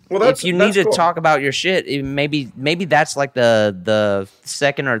 yes. Well, if you need to talk about your shit, maybe that's like the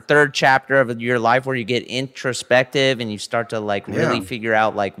second or third chapter of your life where you get introspective and you start to like really figure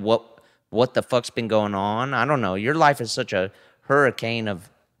out like what the fuck's been going on. I don't know. Your life is such a hurricane of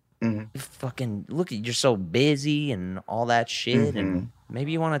fucking look. You're so busy and all that shit, and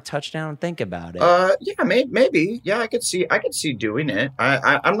maybe you want to touch down and think about it. Yeah, maybe. Yeah, I could see doing it.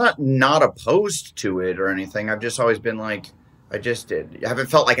 I'm not opposed to it or anything. I've just always been like. I haven't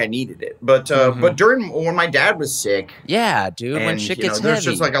felt like I needed it. But when my dad was sick. Yeah, dude, when shit gets heavy. There's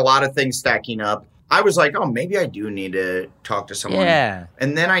just like a lot of things stacking up. I was like, oh, maybe I do need to talk to someone. Yeah.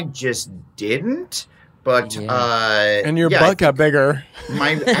 And then I just didn't. But, and your butt got bigger.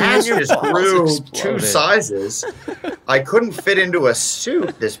 My ass just grew 2 sizes. I couldn't fit into a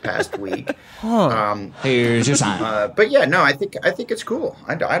suit this past week. Here's your sign. But yeah, no, I think it's cool.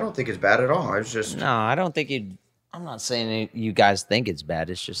 I don't think it's bad at all. No, I don't think you'd. I'm not saying you guys think it's bad.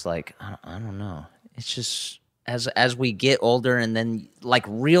 It's just like I don't know. It's just as we get older, and then like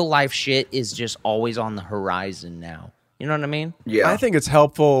real life shit is just always on the horizon now. You know what I mean? Yeah. I think it's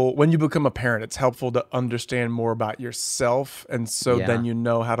helpful when you become a parent. It's helpful to understand more about yourself, and so then you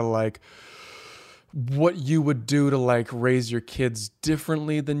know how to like what you would do to like raise your kids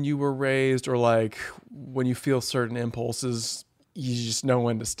differently than you were raised, or like when you feel certain impulses. You just know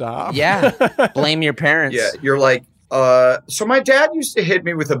when to stop. Yeah. Blame your parents. Yeah. You're like, so my dad used to hit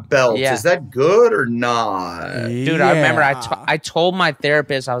me with a belt. Yeah. Is that good or not? Dude, I remember I told my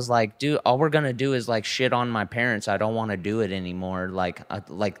therapist, I was like, dude, all we're going to do is like shit on my parents. I don't want to do it anymore. Like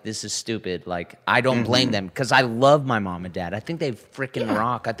this is stupid. Like, I don't blame them because I love my mom and dad. I think they freaking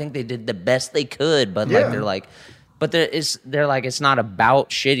rock. I think they did the best they could. But like, they're like, they're like, it's not about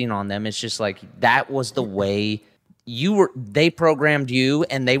shitting on them. It's just like, that was the way they programmed you,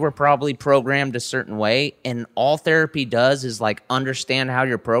 and they were probably programmed a certain way, and all therapy does is like understand how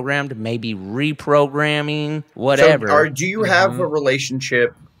you're programmed, maybe reprogramming, whatever. So do you have a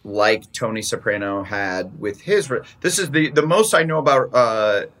relationship like Tony Soprano had with his? This is the most I know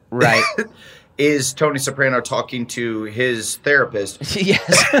about. Right. Is Tony Soprano talking to his therapist?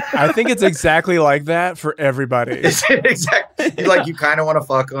 Yes. I think it's exactly like that for everybody. Is it exactly like you kind of want to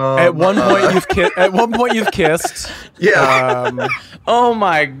fuck them? At one point you've kissed. Yeah. Oh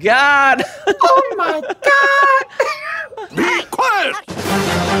my God. Oh my God. Be quiet.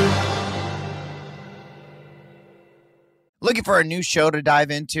 Looking for a new show to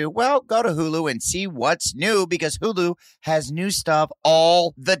dive into? Well, go to Hulu and see what's new, because Hulu has new stuff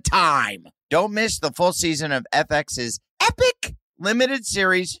all the time. Don't miss the full season of FX's epic limited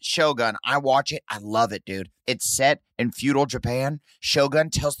series, Shogun. I watch it. I love it, dude. It's set in feudal Japan. Shogun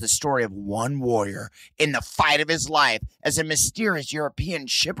tells the story of one warrior in the fight of his life as a mysterious European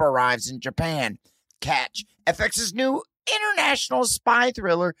ship arrives in Japan. Catch FX's new international spy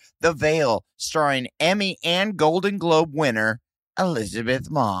thriller, The Veil, starring Emmy and Golden Globe winner Elizabeth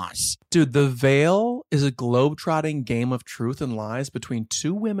Moss. Dude, The Veil is a globe-trotting game of truth and lies between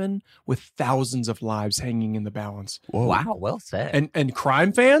two women with thousands of lives hanging in the balance. Whoa. Wow, well said. And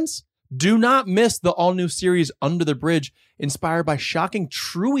crime fans, do not miss the all-new series Under the Bridge, inspired by shocking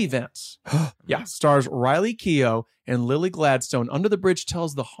true events. Yeah, stars Riley Keough and Lily Gladstone. Under the Bridge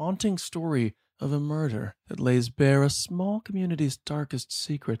tells the haunting story of a murder that lays bare a small community's darkest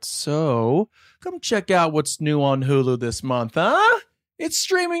secrets. So, come check out what's new on Hulu this month, huh? It's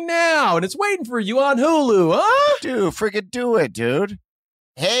streaming now, and it's waiting for you on Hulu, huh? Dude, freaking do it, dude.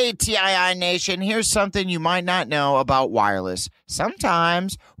 Hey, TII Nation, here's something you might not know about wireless.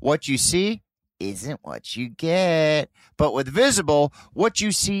 Sometimes what you see isn't what you get. But with Visible, what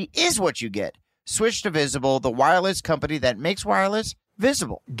you see is what you get. Switch to Visible, the wireless company that makes wireless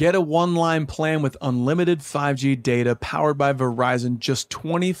visible. Get a one-line plan with unlimited 5G data powered by Verizon, just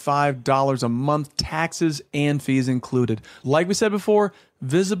 $25 a month, taxes and fees included. Like we said before,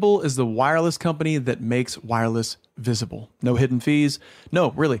 Visible is the wireless company that makes wireless visible. No hidden fees.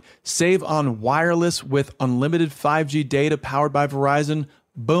 No, really. Save on wireless with unlimited 5G data powered by Verizon.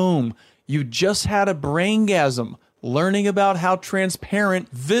 Boom. You just had a braingasm learning about how transparent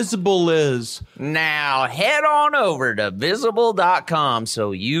Visible is. Now head on over to Visible.com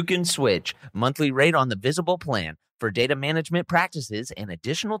so you can switch. Monthly rate on the Visible plan. For data management practices and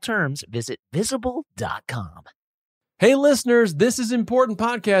additional terms, visit Visible.com. Hey listeners, this is Important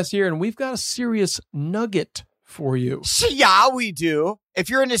Podcast here, and we've got a serious nugget for you. Yeah, we do. If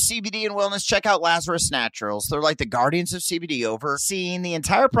you're into CBD and wellness, check out Lazarus Naturals. They're like the guardians of CBD, overseeing the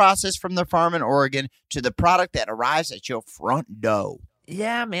entire process from the farm in Oregon to the product that arrives at your front door.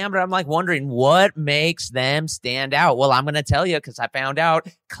 Yeah, man, but I'm like wondering what makes them stand out. Well, I'm going to tell you because I found out: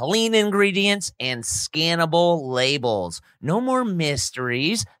 clean ingredients and scannable labels. No more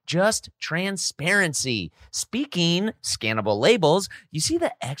mysteries, just transparency. Speaking scannable labels, you see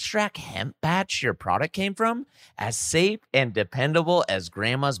the extract hemp batch your product came from? As safe and dependable as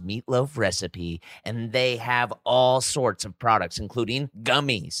grandma's meatloaf recipe. And they have all sorts of products, including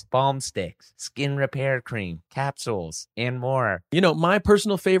gummies, balm sticks, skin repair cream, capsules, and more. You know, my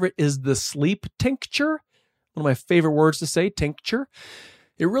personal favorite is the sleep tincture. One of my favorite words to say, tincture.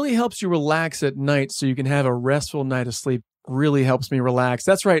 It really helps you relax at night so you can have a restful night of sleep. Really helps me relax.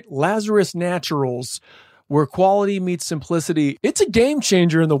 That's right, Lazarus Naturals, where quality meets simplicity. It's a game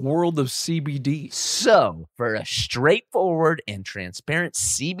changer in the world of CBD. So, for a straightforward and transparent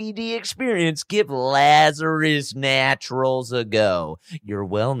CBD experience, give Lazarus Naturals a go. Your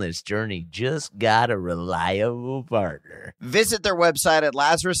wellness journey just got a reliable partner. Visit their website at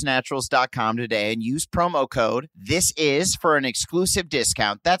LazarusNaturals.com today and use promo code THISIS for an exclusive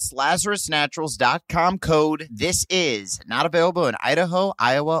discount. That's LazarusNaturals.com code THISIS. Not available in Idaho,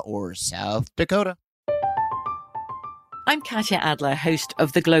 Iowa, or South Dakota. I'm Katya Adler, host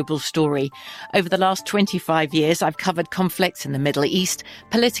of The Global Story. Over the last 25 years, I've covered conflicts in the Middle East,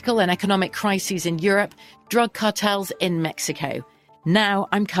 political and economic crises in Europe, drug cartels in Mexico. Now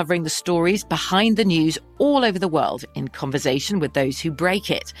I'm covering the stories behind the news all over the world in conversation with those who break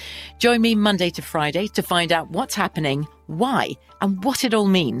it. Join me Monday to Friday to find out what's happening, why, and what it all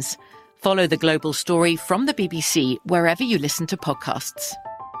means. Follow The Global Story from the BBC wherever you listen to podcasts.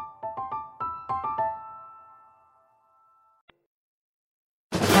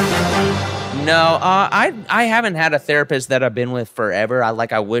 No, I haven't had a therapist that I've been with forever.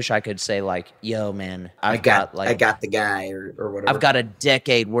 I wish I could say like, yo, man, I got the guy or whatever. I've got a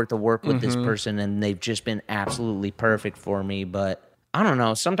decade worth of work with this person, and they've just been absolutely perfect for me. But I don't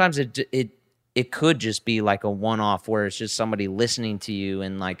know. Sometimes it could just be like a one-off where it's just somebody listening to you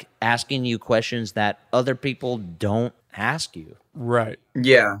and like asking you questions that other people don't ask you. Right.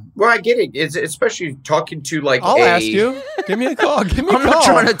 Yeah. Well, I get it. It's especially talking to like I'll ask you. Give me a call. Give me a call. I'm not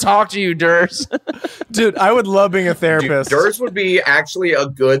trying to talk to you, Durs. Dude, I would love being a therapist. Dude, Durs would be actually a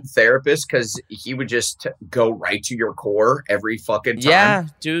good therapist because he would just go right to your core every fucking time. Yeah,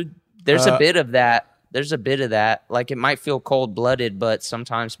 dude. There's a bit of that. There's a bit of that. Like, it might feel cold-blooded, but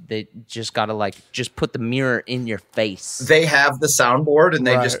sometimes they just got to, like, just put the mirror in your face. They have the soundboard, and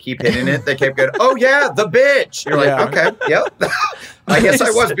they just keep hitting it. They keep going, oh, yeah, the bitch. You're like, okay, yep. I guess I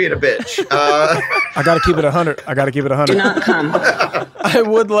was being a bitch. I got to keep it 100. I got to keep it 100. Do not come. I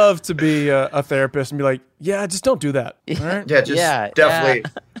would love to be a therapist and be like, yeah, just don't do that. All right? Yeah, definitely.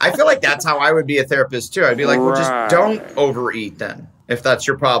 Yeah. I feel like that's how I would be a therapist, too. I'd be like, well, just don't overeat then, if that's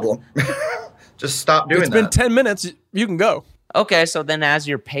your problem. Just stop doing that. It's been 10 minutes. You can go. Okay, so then as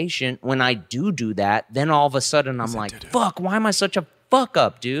your patient, when I do that, then all of a sudden I'm like, fuck, why am I such a fuck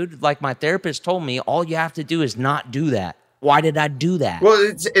up, dude? Like, my therapist told me all you have to do is not do that. Why did I do that?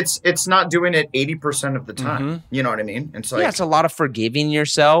 Well, it's not doing it 80% of the time. Mm-hmm. You know what I mean? It's like, yeah, it's a lot of forgiving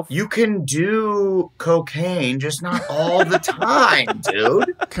yourself. You can do cocaine, just not all the time,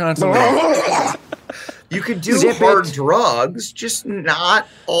 dude. Constantly. You could do hard drugs, just not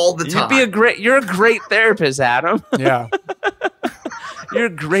all the time. You're a great therapist, Adam. Yeah. You're a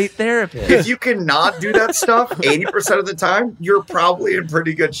great therapist. If you cannot do that stuff 80% of the time, you're probably in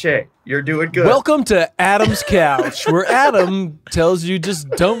pretty good shape. You're doing good. Welcome to Adam's Couch, where Adam tells you just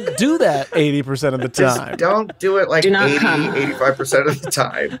don't do that 80% of the time. Just don't do it like 85% of the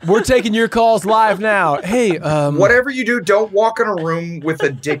time. We're taking your calls live now. Hey, whatever you do, don't walk in a room with a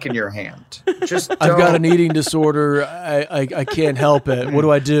dick in your hand. Just don't. I've got an eating disorder. I can't help it. What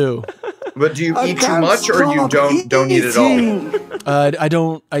do I do? But do you eat too much, or you don't eat at all? I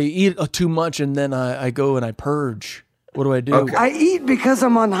don't. I eat too much, and then I go and I purge. What do I do? Okay. I eat because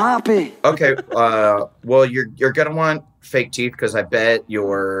I'm unhappy. Okay. Well, you're gonna want fake teeth because I bet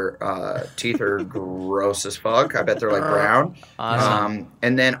your teeth are gross as fuck. I bet they're like brown. Awesome.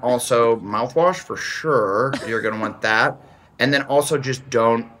 And then also mouthwash for sure. You're gonna want that. And then also just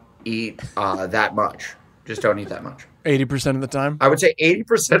don't eat that much. Just don't eat that much. 80% of the time? I would say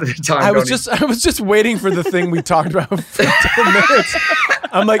 80% of the time. I was just waiting for the thing we talked about for 10 minutes.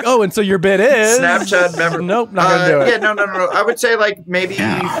 I'm like, oh, and so your bit is Snapchat member. Nope, not gonna do it. Yeah, no. I would say like maybe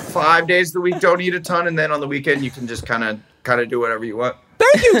 5 days of the week don't eat a ton, and then on the weekend you can just kind of do whatever you want.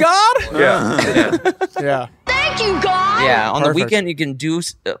 Thank you, God. Yeah. Thank you, God. Yeah, on the weekend you can do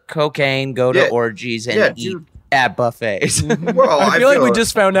cocaine, go to orgies, and eat at buffets. Well, I feel like we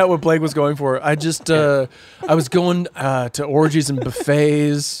just found out what Blake was going for. I was going to orgies and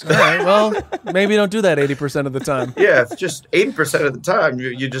buffets. All right, well, maybe don't do that 80% of the time. Yeah, it's just 80% of the time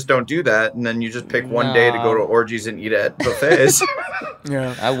you just don't do that, and then you just pick one day to go to orgies and eat at buffets.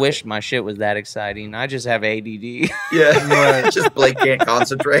 Yeah, I wish my shit was that exciting. I just have ADD. Yeah, just Blake can't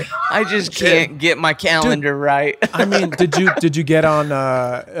concentrate. I just can't get my calendar right. I mean, did you get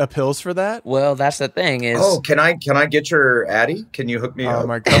on pills for that? Well, that's the thing is. Oh, can I get your Addy? Can you hook me up? Oh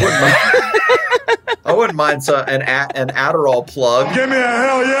my God. I wouldn't mind an Adderall plug. Give me a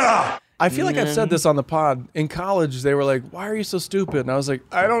hell yeah. I feel like I've said this on the pod. In college, they were like, why are you so stupid? And I was like,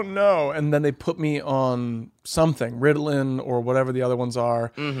 I don't know. And then they put me on something, Ritalin or whatever the other ones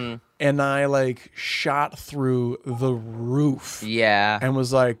are. Mm-hmm. And I like shot through the roof. Yeah. And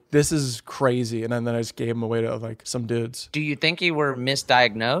was like, this is crazy. And then I just gave them away to like some dudes. Do you think you were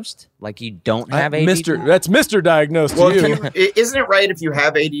misdiagnosed? Like you don't have ADD? That's Mr. Diagnosed to you. Isn't it right if you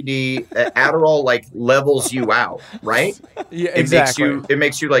have ADD, Adderall like levels you out, right? Yeah, exactly. It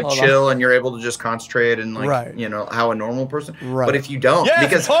makes you like chill and you're able to just concentrate and like, you know, how a normal person. Right. But if you don't,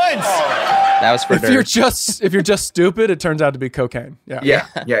 because that was for if you're just stupid, it turns out to be cocaine. Yeah.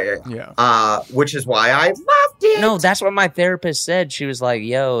 Which is why I loved it. No, that's what my therapist said. She was like,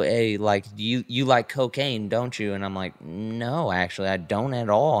 "Yo, hey, like you like cocaine, don't you?" And I'm like, "No, actually, I don't at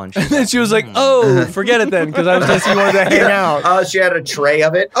all." And then she was like, "Oh, forget it then," because I was just you wanted to hang out. She had a tray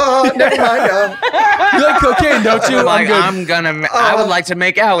of it. Oh, never mind. You like cocaine, don't you? Like I would like to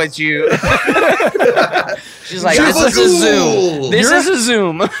make out with you. She's like, "This is a Zoom. This is a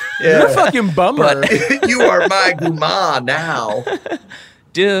Zoom." Yeah. You're a fucking bummer. You are my guma now.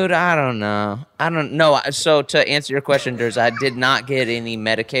 Dude, I don't know. So to answer your question, Durs, I did not get any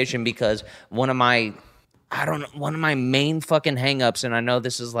medication because one of my main fucking hangups, and I know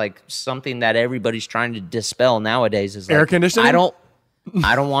this is like something that everybody's trying to dispel nowadays, is like, air conditioning. I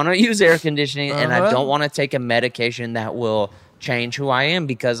don't want to use air conditioning, and I don't want to take a medication that will change who I am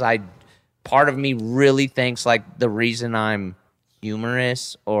because part of me really thinks like the reason I'm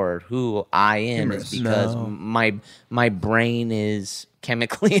humorous or who I am. It's because my brain is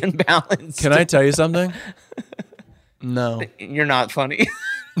chemically imbalanced. Can I tell you something? No. You're not funny.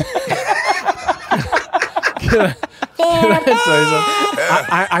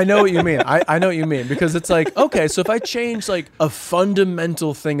 I know what you mean. I know what you mean, because it's like, okay, so if I change like a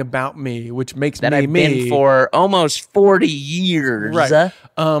fundamental thing about me, which makes that me I've me been for almost 40 years, right?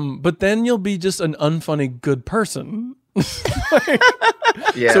 But then you'll be just an unfunny good person.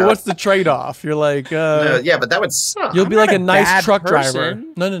 Yeah. So what's the trade-off? You're like, yeah, but that would suck. You'll be like a nice truck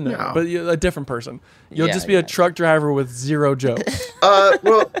person. driver. No, but you're a different person. You'll just be a truck driver with zero jokes.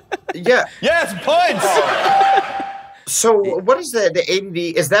 Well, yeah. Yes, points. So what is the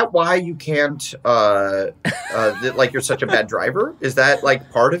ADD? Is that why you can't, like you're such a bad driver? Is that like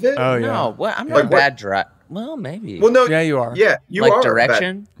part of it? Oh, yeah. No, well, I'm not a bad driver. Well, maybe. Well, no. Yeah, you are. Yeah, you like are.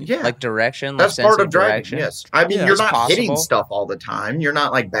 Direction? Yeah. Like direction? That's like part of driving, direction? yes. I mean, you're not hitting possible. stuff all the time. You're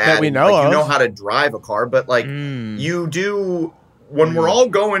not like bad. That we know like, of. You know how to drive a car, but like you do... When we're all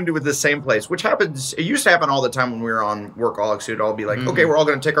going to the same place, which happens... It used to happen all the time when we were on Workaholics. It'd all be like, okay, we're all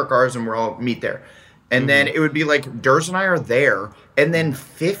going to take our cars and we'll all meet there. And then it would be like, Durs and I are there. And then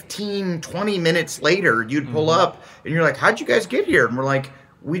 15, 20 minutes later, you'd pull up and you're like, how'd you guys get here? And we're like,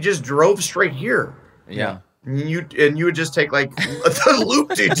 we just drove straight here. Yeah. And you would just take like the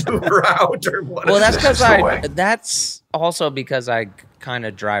loop-de-doo route or whatever. Well, that's because that's also because I kind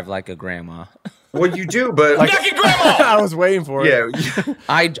of drive like a grandma. Well, you do, but Like, grandma! I was waiting for it. yeah,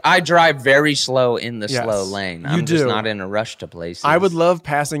 I drive very slow in the Yes, slow lane. you I'm just do. not in a rush to places. I would love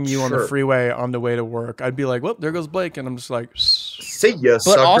passing you on the Sure. freeway on the way to work. I'd be like, well, there goes Blake. And I'm just like, see ya, But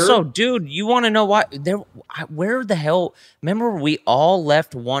sucker. also, dude, you want to know why? Where the hell? Remember, we all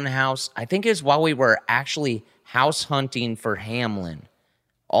left one house. I think it's while we were actually house hunting for Hamlin.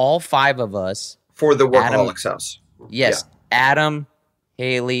 All 5 of us. for the Workaholics house. Yes, Adam,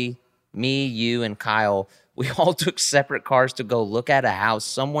 Haley, me, you, and Kyle. We all took separate cars to go look at a house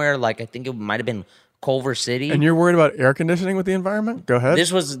somewhere. Like I think it might have been Culver City. and you're worried about air conditioning with the environment? Go ahead.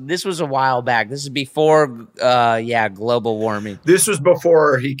 This was a while back. This is before, global warming. This was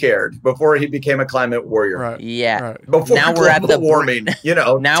before he cared, before he became a climate warrior. Right. Yeah. Right. Before Now global we're at the warming, you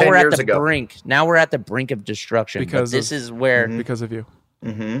know, Now 10 we're at years the ago. brink. Now we're at the brink of destruction. Because But this of- is where. Because of you.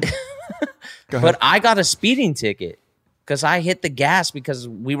 Mm-hmm. Go ahead. But I got a speeding ticket because I hit the gas because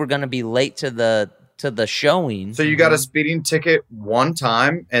we were going to be late to the showing. So you got a speeding ticket one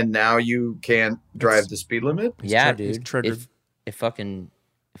time, and now you can't drive the speed limit? Yeah, he's dude. triggered. It fucking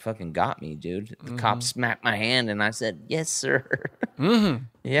got me, dude. The cop smacked my hand, and I said, "Yes, sir."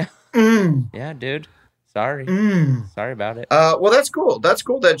 Yeah. Yeah, dude. Sorry. Sorry about it. Well, that's cool. That's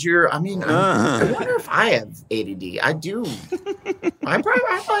cool that you're. I mean, I wonder if I have ADD. I do. I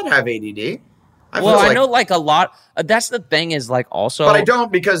might have ADD. I know like a lot. That's the thing is like also, but I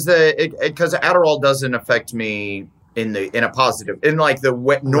don't because because Adderall doesn't affect me in a positive, in like the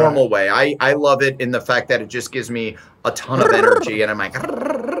normal way. I love it in the fact that it just gives me a ton of energy, and I'm like.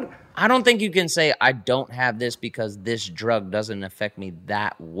 I don't think you can say I don't have this because this drug doesn't affect me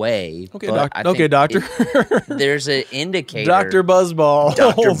that way. Okay, but I think doctor. There's an indicator. Dr. Buzzball.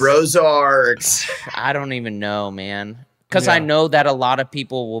 Dr. Brozarks. I don't even know, man. Because I know that a lot of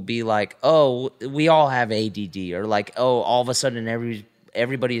people will be like, oh, we all have ADD. Or like, oh, all of a sudden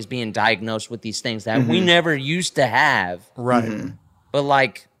everybody is being diagnosed with these things that we never used to have. Right. But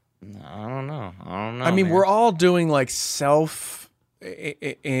like, I don't know. I mean, man. we're all doing like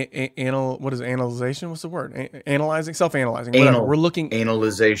what is analyzation? What's the word? Analyzing, self-analyzing. Whatever. We're looking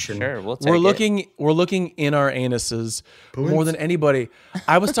Analyzation. Sure, we'll take we're it. looking in our anuses more than anybody.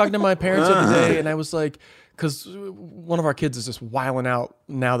 I was talking to my parents the other day, and I was like, because one of our kids is just wilding out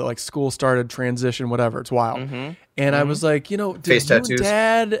now that like school started, transition, whatever. It's wild. And I was like, did Face you tattoos. and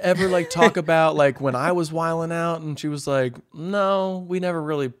Dad ever like talk about like when I was wilding out? And she was like, no, we never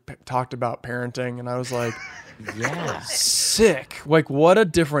really talked about parenting. And I was like, Yeah. sick. Like, what a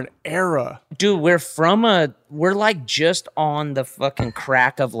different era. Dude, we're like just on the fucking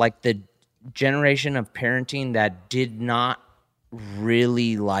crack of like the generation of parenting that did not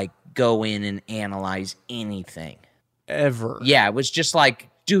really like go in and analyze anything. Ever. Yeah, it was just like,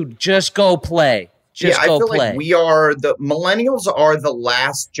 dude, just go play. Just I go feel play. like the millennials are the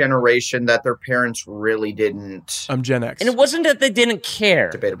last generation that their parents really didn't. I'm Gen X. And it wasn't that they didn't care.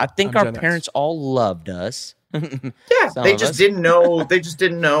 Debatable. I think I'm our Gen X. parents all loved us. Yeah, Some they of just us. didn't know. They just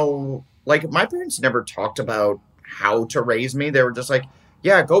didn't know. Like, my parents never talked about how to raise me. They were just like,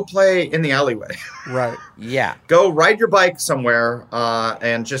 yeah, go play in the alleyway. Right. Yeah. Go ride your bike somewhere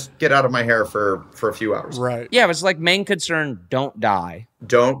and just get out of my hair for a few hours. Right. Yeah, it was like main concern, don't die.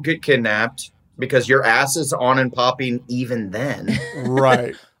 Don't get kidnapped. because your ass is on and popping even then.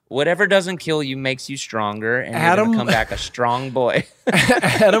 Right. Whatever doesn't kill you makes you stronger, and you're Adam- going to come back a strong boy.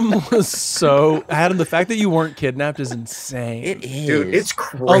 Adam, the fact that you weren't kidnapped is insane. It is. Dude, it's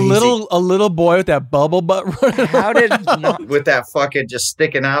crazy. A little boy with that bubble butt running How did not, with that fucking just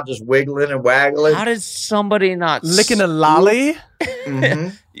sticking out, just wiggling and waggling. how did somebody not licking a lolly.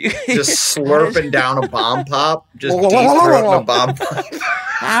 Mhm. Just slurping down a bomb pop. Just deep throating a bomb pop.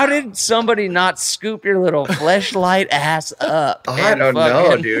 How did somebody not scoop your little fleshlight ass up? I and don't know,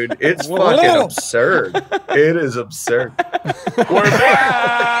 fucking- dude. It's fucking absurd. It is absurd.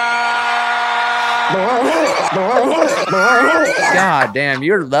 God damn,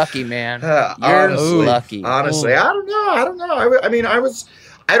 you're lucky, man. You're lucky. Honestly, I don't know. I mean,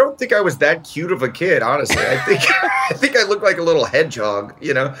 I don't think I was that cute of a kid, honestly. I think I looked like a little hedgehog,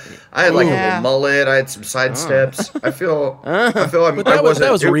 you know. I had like a little mullet, I had some side steps. I feel I'm But that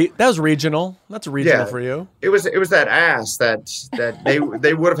was regional. That's regional for you. It was that ass that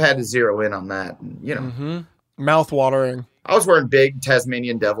they would have had to zero in on that, and, you know. Mouth watering. I was wearing big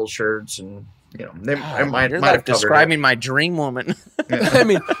Tasmanian devil shirts, and you know, they might You're have like describing my dream woman. I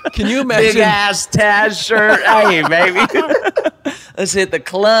mean, can you imagine? Big ass Taz shirt. Hey, baby. Let's hit the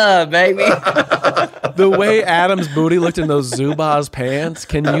club, baby. The way Adam's booty looked in those Zubaz pants,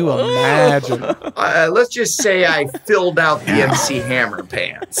 can you imagine? Let's just say I filled out the MC Hammer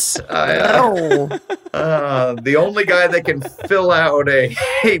pants. The only guy that can fill out a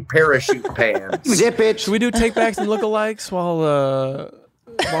parachute pants. Zip it. Should we do take-backs and lookalikes while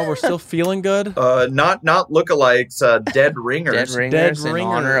we're still feeling good? Not lookalikes, dead ringers. Dead ringers in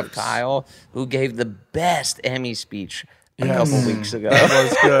honor of Kyle, who gave the best Emmy speech a couple weeks ago. That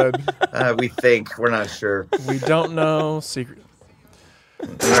was good. We think. We're not sure. We don't know. Secret.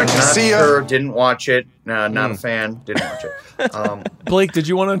 We're not sure. Didn't watch it. Not a fan. Didn't watch it. Blake, did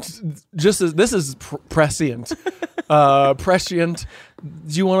you want to this is prescient. Prescient.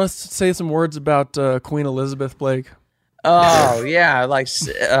 Do you want to say some words about Queen Elizabeth, Blake? Oh yeah, like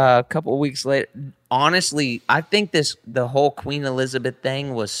a couple weeks later. Honestly, I think the whole Queen Elizabeth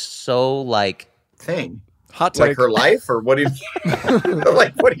thing was so like hot take. Like her life, or what do you mean?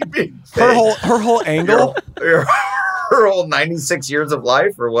 Like what do you mean? Her whole angle. Her whole 96 years of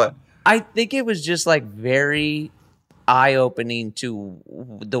life, or what? I think it was just like very eye-opening to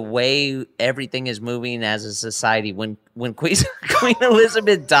the way everything is moving as a society. When Queen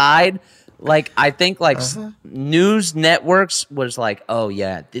Elizabeth died, like I think like news networks was like, oh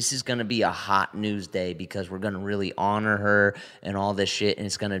yeah, this is gonna be a hot news day because we're gonna really honor her and all this shit, and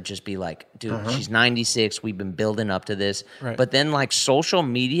it's gonna just be like, dude, she's 96. We've been building up to this, Right. But then like social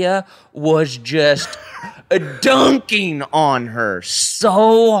media was just dunking on her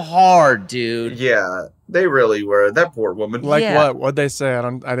so hard, dude. Yeah, they really were. That poor woman. Like what? What'd they say? I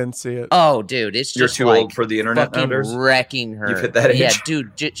didn't see it. Oh, dude, it's You're just too like old for the internet fucking nowadays? wrecking her. You've hit that age? Yeah,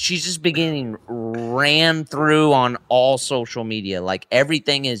 dude, she's just beginning ran through on all social media. Like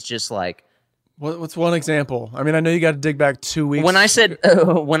everything is just like. What's one example? I mean, I know you got to dig back 2 weeks. When I said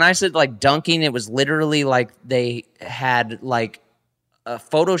like dunking, it was literally like they had like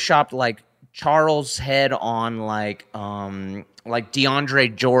photoshopped like Charles' head on like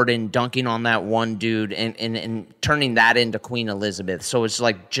DeAndre Jordan dunking on that one dude and turning that into Queen Elizabeth. So it's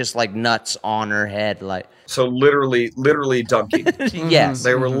like just like nuts on her head, like. So literally dunking. Yes,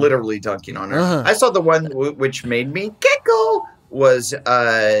 they were literally dunking on her. I saw the one which made me giggle was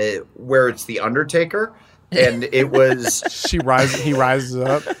where it's the Undertaker, and it was he rises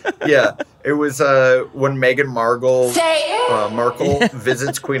up. Yeah, it was when Meghan Markle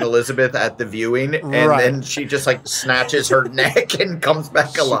visits Queen Elizabeth at the viewing, and then she just like snatches her neck and comes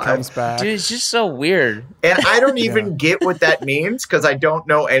back alive. Comes back. Dude, it's just so weird. And I don't even get what that means because I don't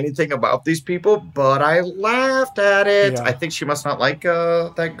know anything about these people, but I laughed at it. Yeah. I think she must not like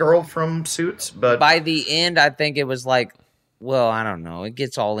that girl from Suits, but By the end, I think it was like, well, I don't know. It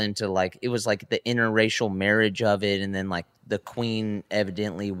gets all into like, it was like the interracial marriage of it, and then like the queen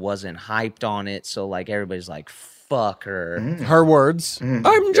evidently wasn't hyped on it, so like everybody's like, fuck her. Her words.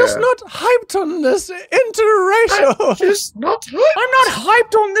 I'm just not hyped on this interracial. Just not hyped. I'm not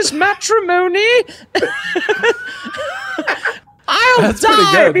hyped on this matrimony. I'll That's pretty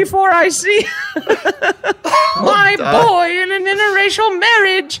die good. before I see my boy in an interracial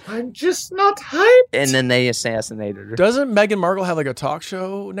marriage. I'm just not hyped. And then they assassinated her. Doesn't Meghan Markle have like a talk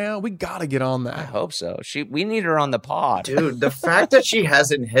show now? We gotta get on I that. hope so. We need her on the pod. Dude, the fact that she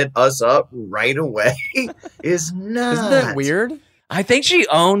hasn't hit us up right away is nuts. Isn't that weird? I think she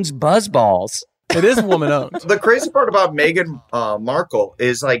owns Buzzballs. It is woman owned. The crazy part about Meghan Markle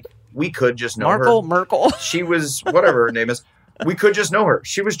is like we could just know her. Merkel. She was whatever her name is. we could just know her.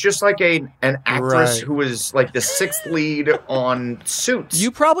 She was just like an actress who was like the 6th lead on Suits.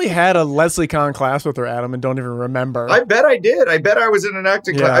 You probably had a Leslie Kahn class with her, Adam, and don't even remember. I bet I did. I bet I was in an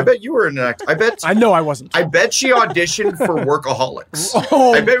acting class. I bet you were in an acting. I know I wasn't. I bet she auditioned for Workaholics.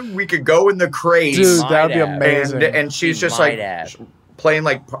 I bet we could go in the craze. Dude, that would be amazing. And she's just like playing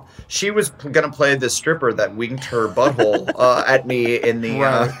like she was gonna play the stripper that winked her butthole at me in the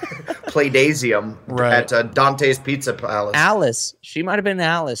Playdasium at Dante's Pizza Palace. Alice. She might have been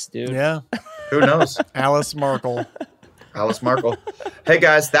Alice, dude. Yeah. Who knows? Alice Markle. Alice Markle. Hey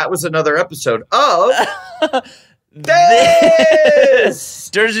guys, that was another episode of This.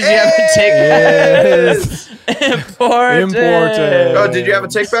 Did you have a take back? Important. Oh, did you have a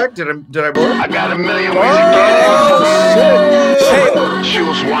take back? Did I bore? I got a million ways to get it.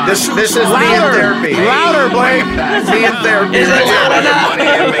 This is me in therapy. Louder, Blake. Me in therapy. Is it loud enough? On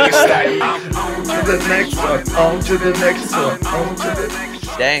to the next one. On to the next one. On to the next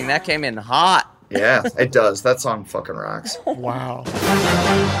one. Dang, that came in hot. Yeah, it does. That song fucking rocks. Wow.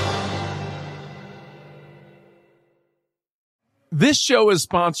 This show is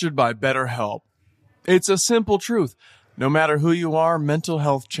sponsored by BetterHelp. It's a simple truth. No matter who you are, mental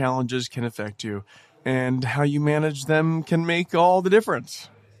health challenges can affect you, and how you manage them can make all the difference.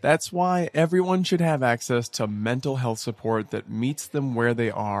 That's why everyone should have access to mental health support that meets them where they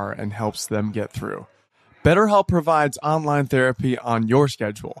are and helps them get through. BetterHelp provides online therapy on your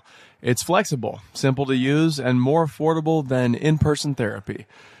schedule. It's flexible, simple to use, and more affordable than in-person therapy.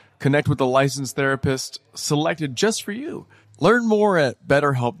 Connect with a licensed therapist selected just for you. Learn more at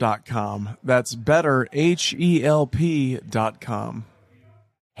BetterHelp.com. That's BetterHelp.com.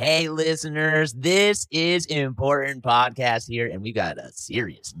 Hey, listeners, this is Important Podcast here, and we got a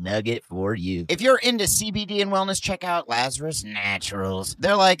serious nugget for you. If you're into CBD and wellness, check out Lazarus Naturals.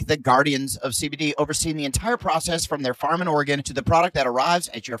 They're like the guardians of CBD, overseeing the entire process from their farm in Oregon to the product that arrives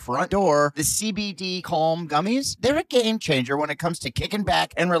at your front door. The CBD Calm Gummies, they're a game changer when it comes to kicking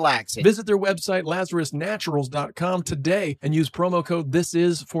back and relaxing. Visit their website, LazarusNaturals.com, today and use promo code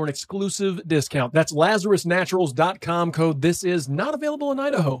THISIS for an exclusive discount. That's LazarusNaturals.com, code THISIS, not available in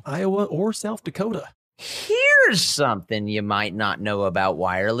Idaho, Iowa, or South Dakota. Here's something you might not know about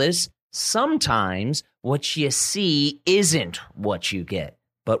wireless. Sometimes what you see isn't what you get.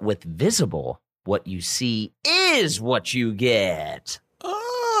 But with Visible, what you see is what you get.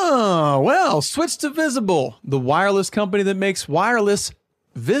 Oh, well, switch to Visible, the wireless company that makes wireless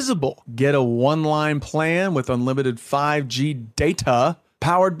visible. Get a one-line plan with unlimited 5G data.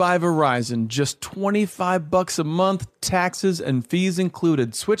 Powered by Verizon, just $25 a month, taxes and fees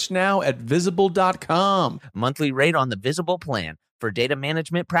included. Switch now at Visible.com. Monthly rate on the Visible plan. For data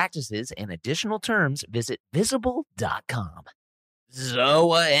management practices and additional terms, visit Visible.com.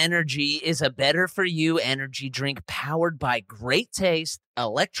 Zoa Energy is a better-for-you energy drink powered by great taste,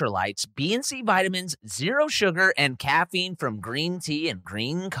 electrolytes, B and C vitamins, zero sugar, and caffeine from green tea and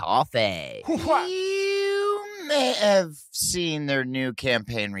green coffee. You may have seen their new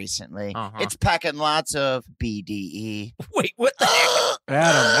campaign recently. It's packing lots of BDE. Wait, what the heck?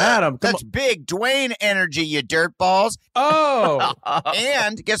 Adam, That's big Dwayne energy, you dirtballs. Oh.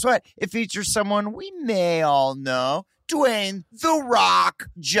 And guess what? It features someone we may all know. Dwayne The Rock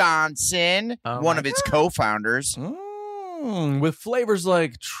Johnson, one of its co-founders. With flavors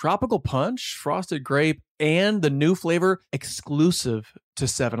like tropical punch, frosted grape, and the new flavor exclusive to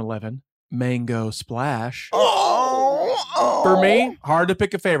 7-Eleven, mango splash. For me, hard to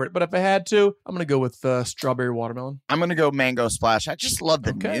pick a favorite, but if I had to, I'm going to go with strawberry watermelon. I'm going to go mango splash. I just love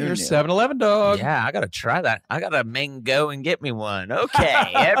the new. You're 7-Eleven dog. Yeah, I got to try that. I got to mango and get me one.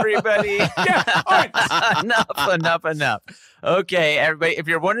 Okay, everybody. Enough. Okay, everybody, if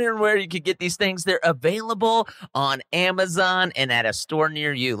you're wondering where you could get these things, they're available on Amazon and at a store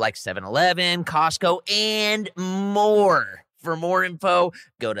near you, like 7-Eleven, Costco, and more. For more info,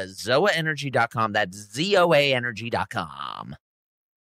 go to zoaenergy.com. That's ZOAenergy.com.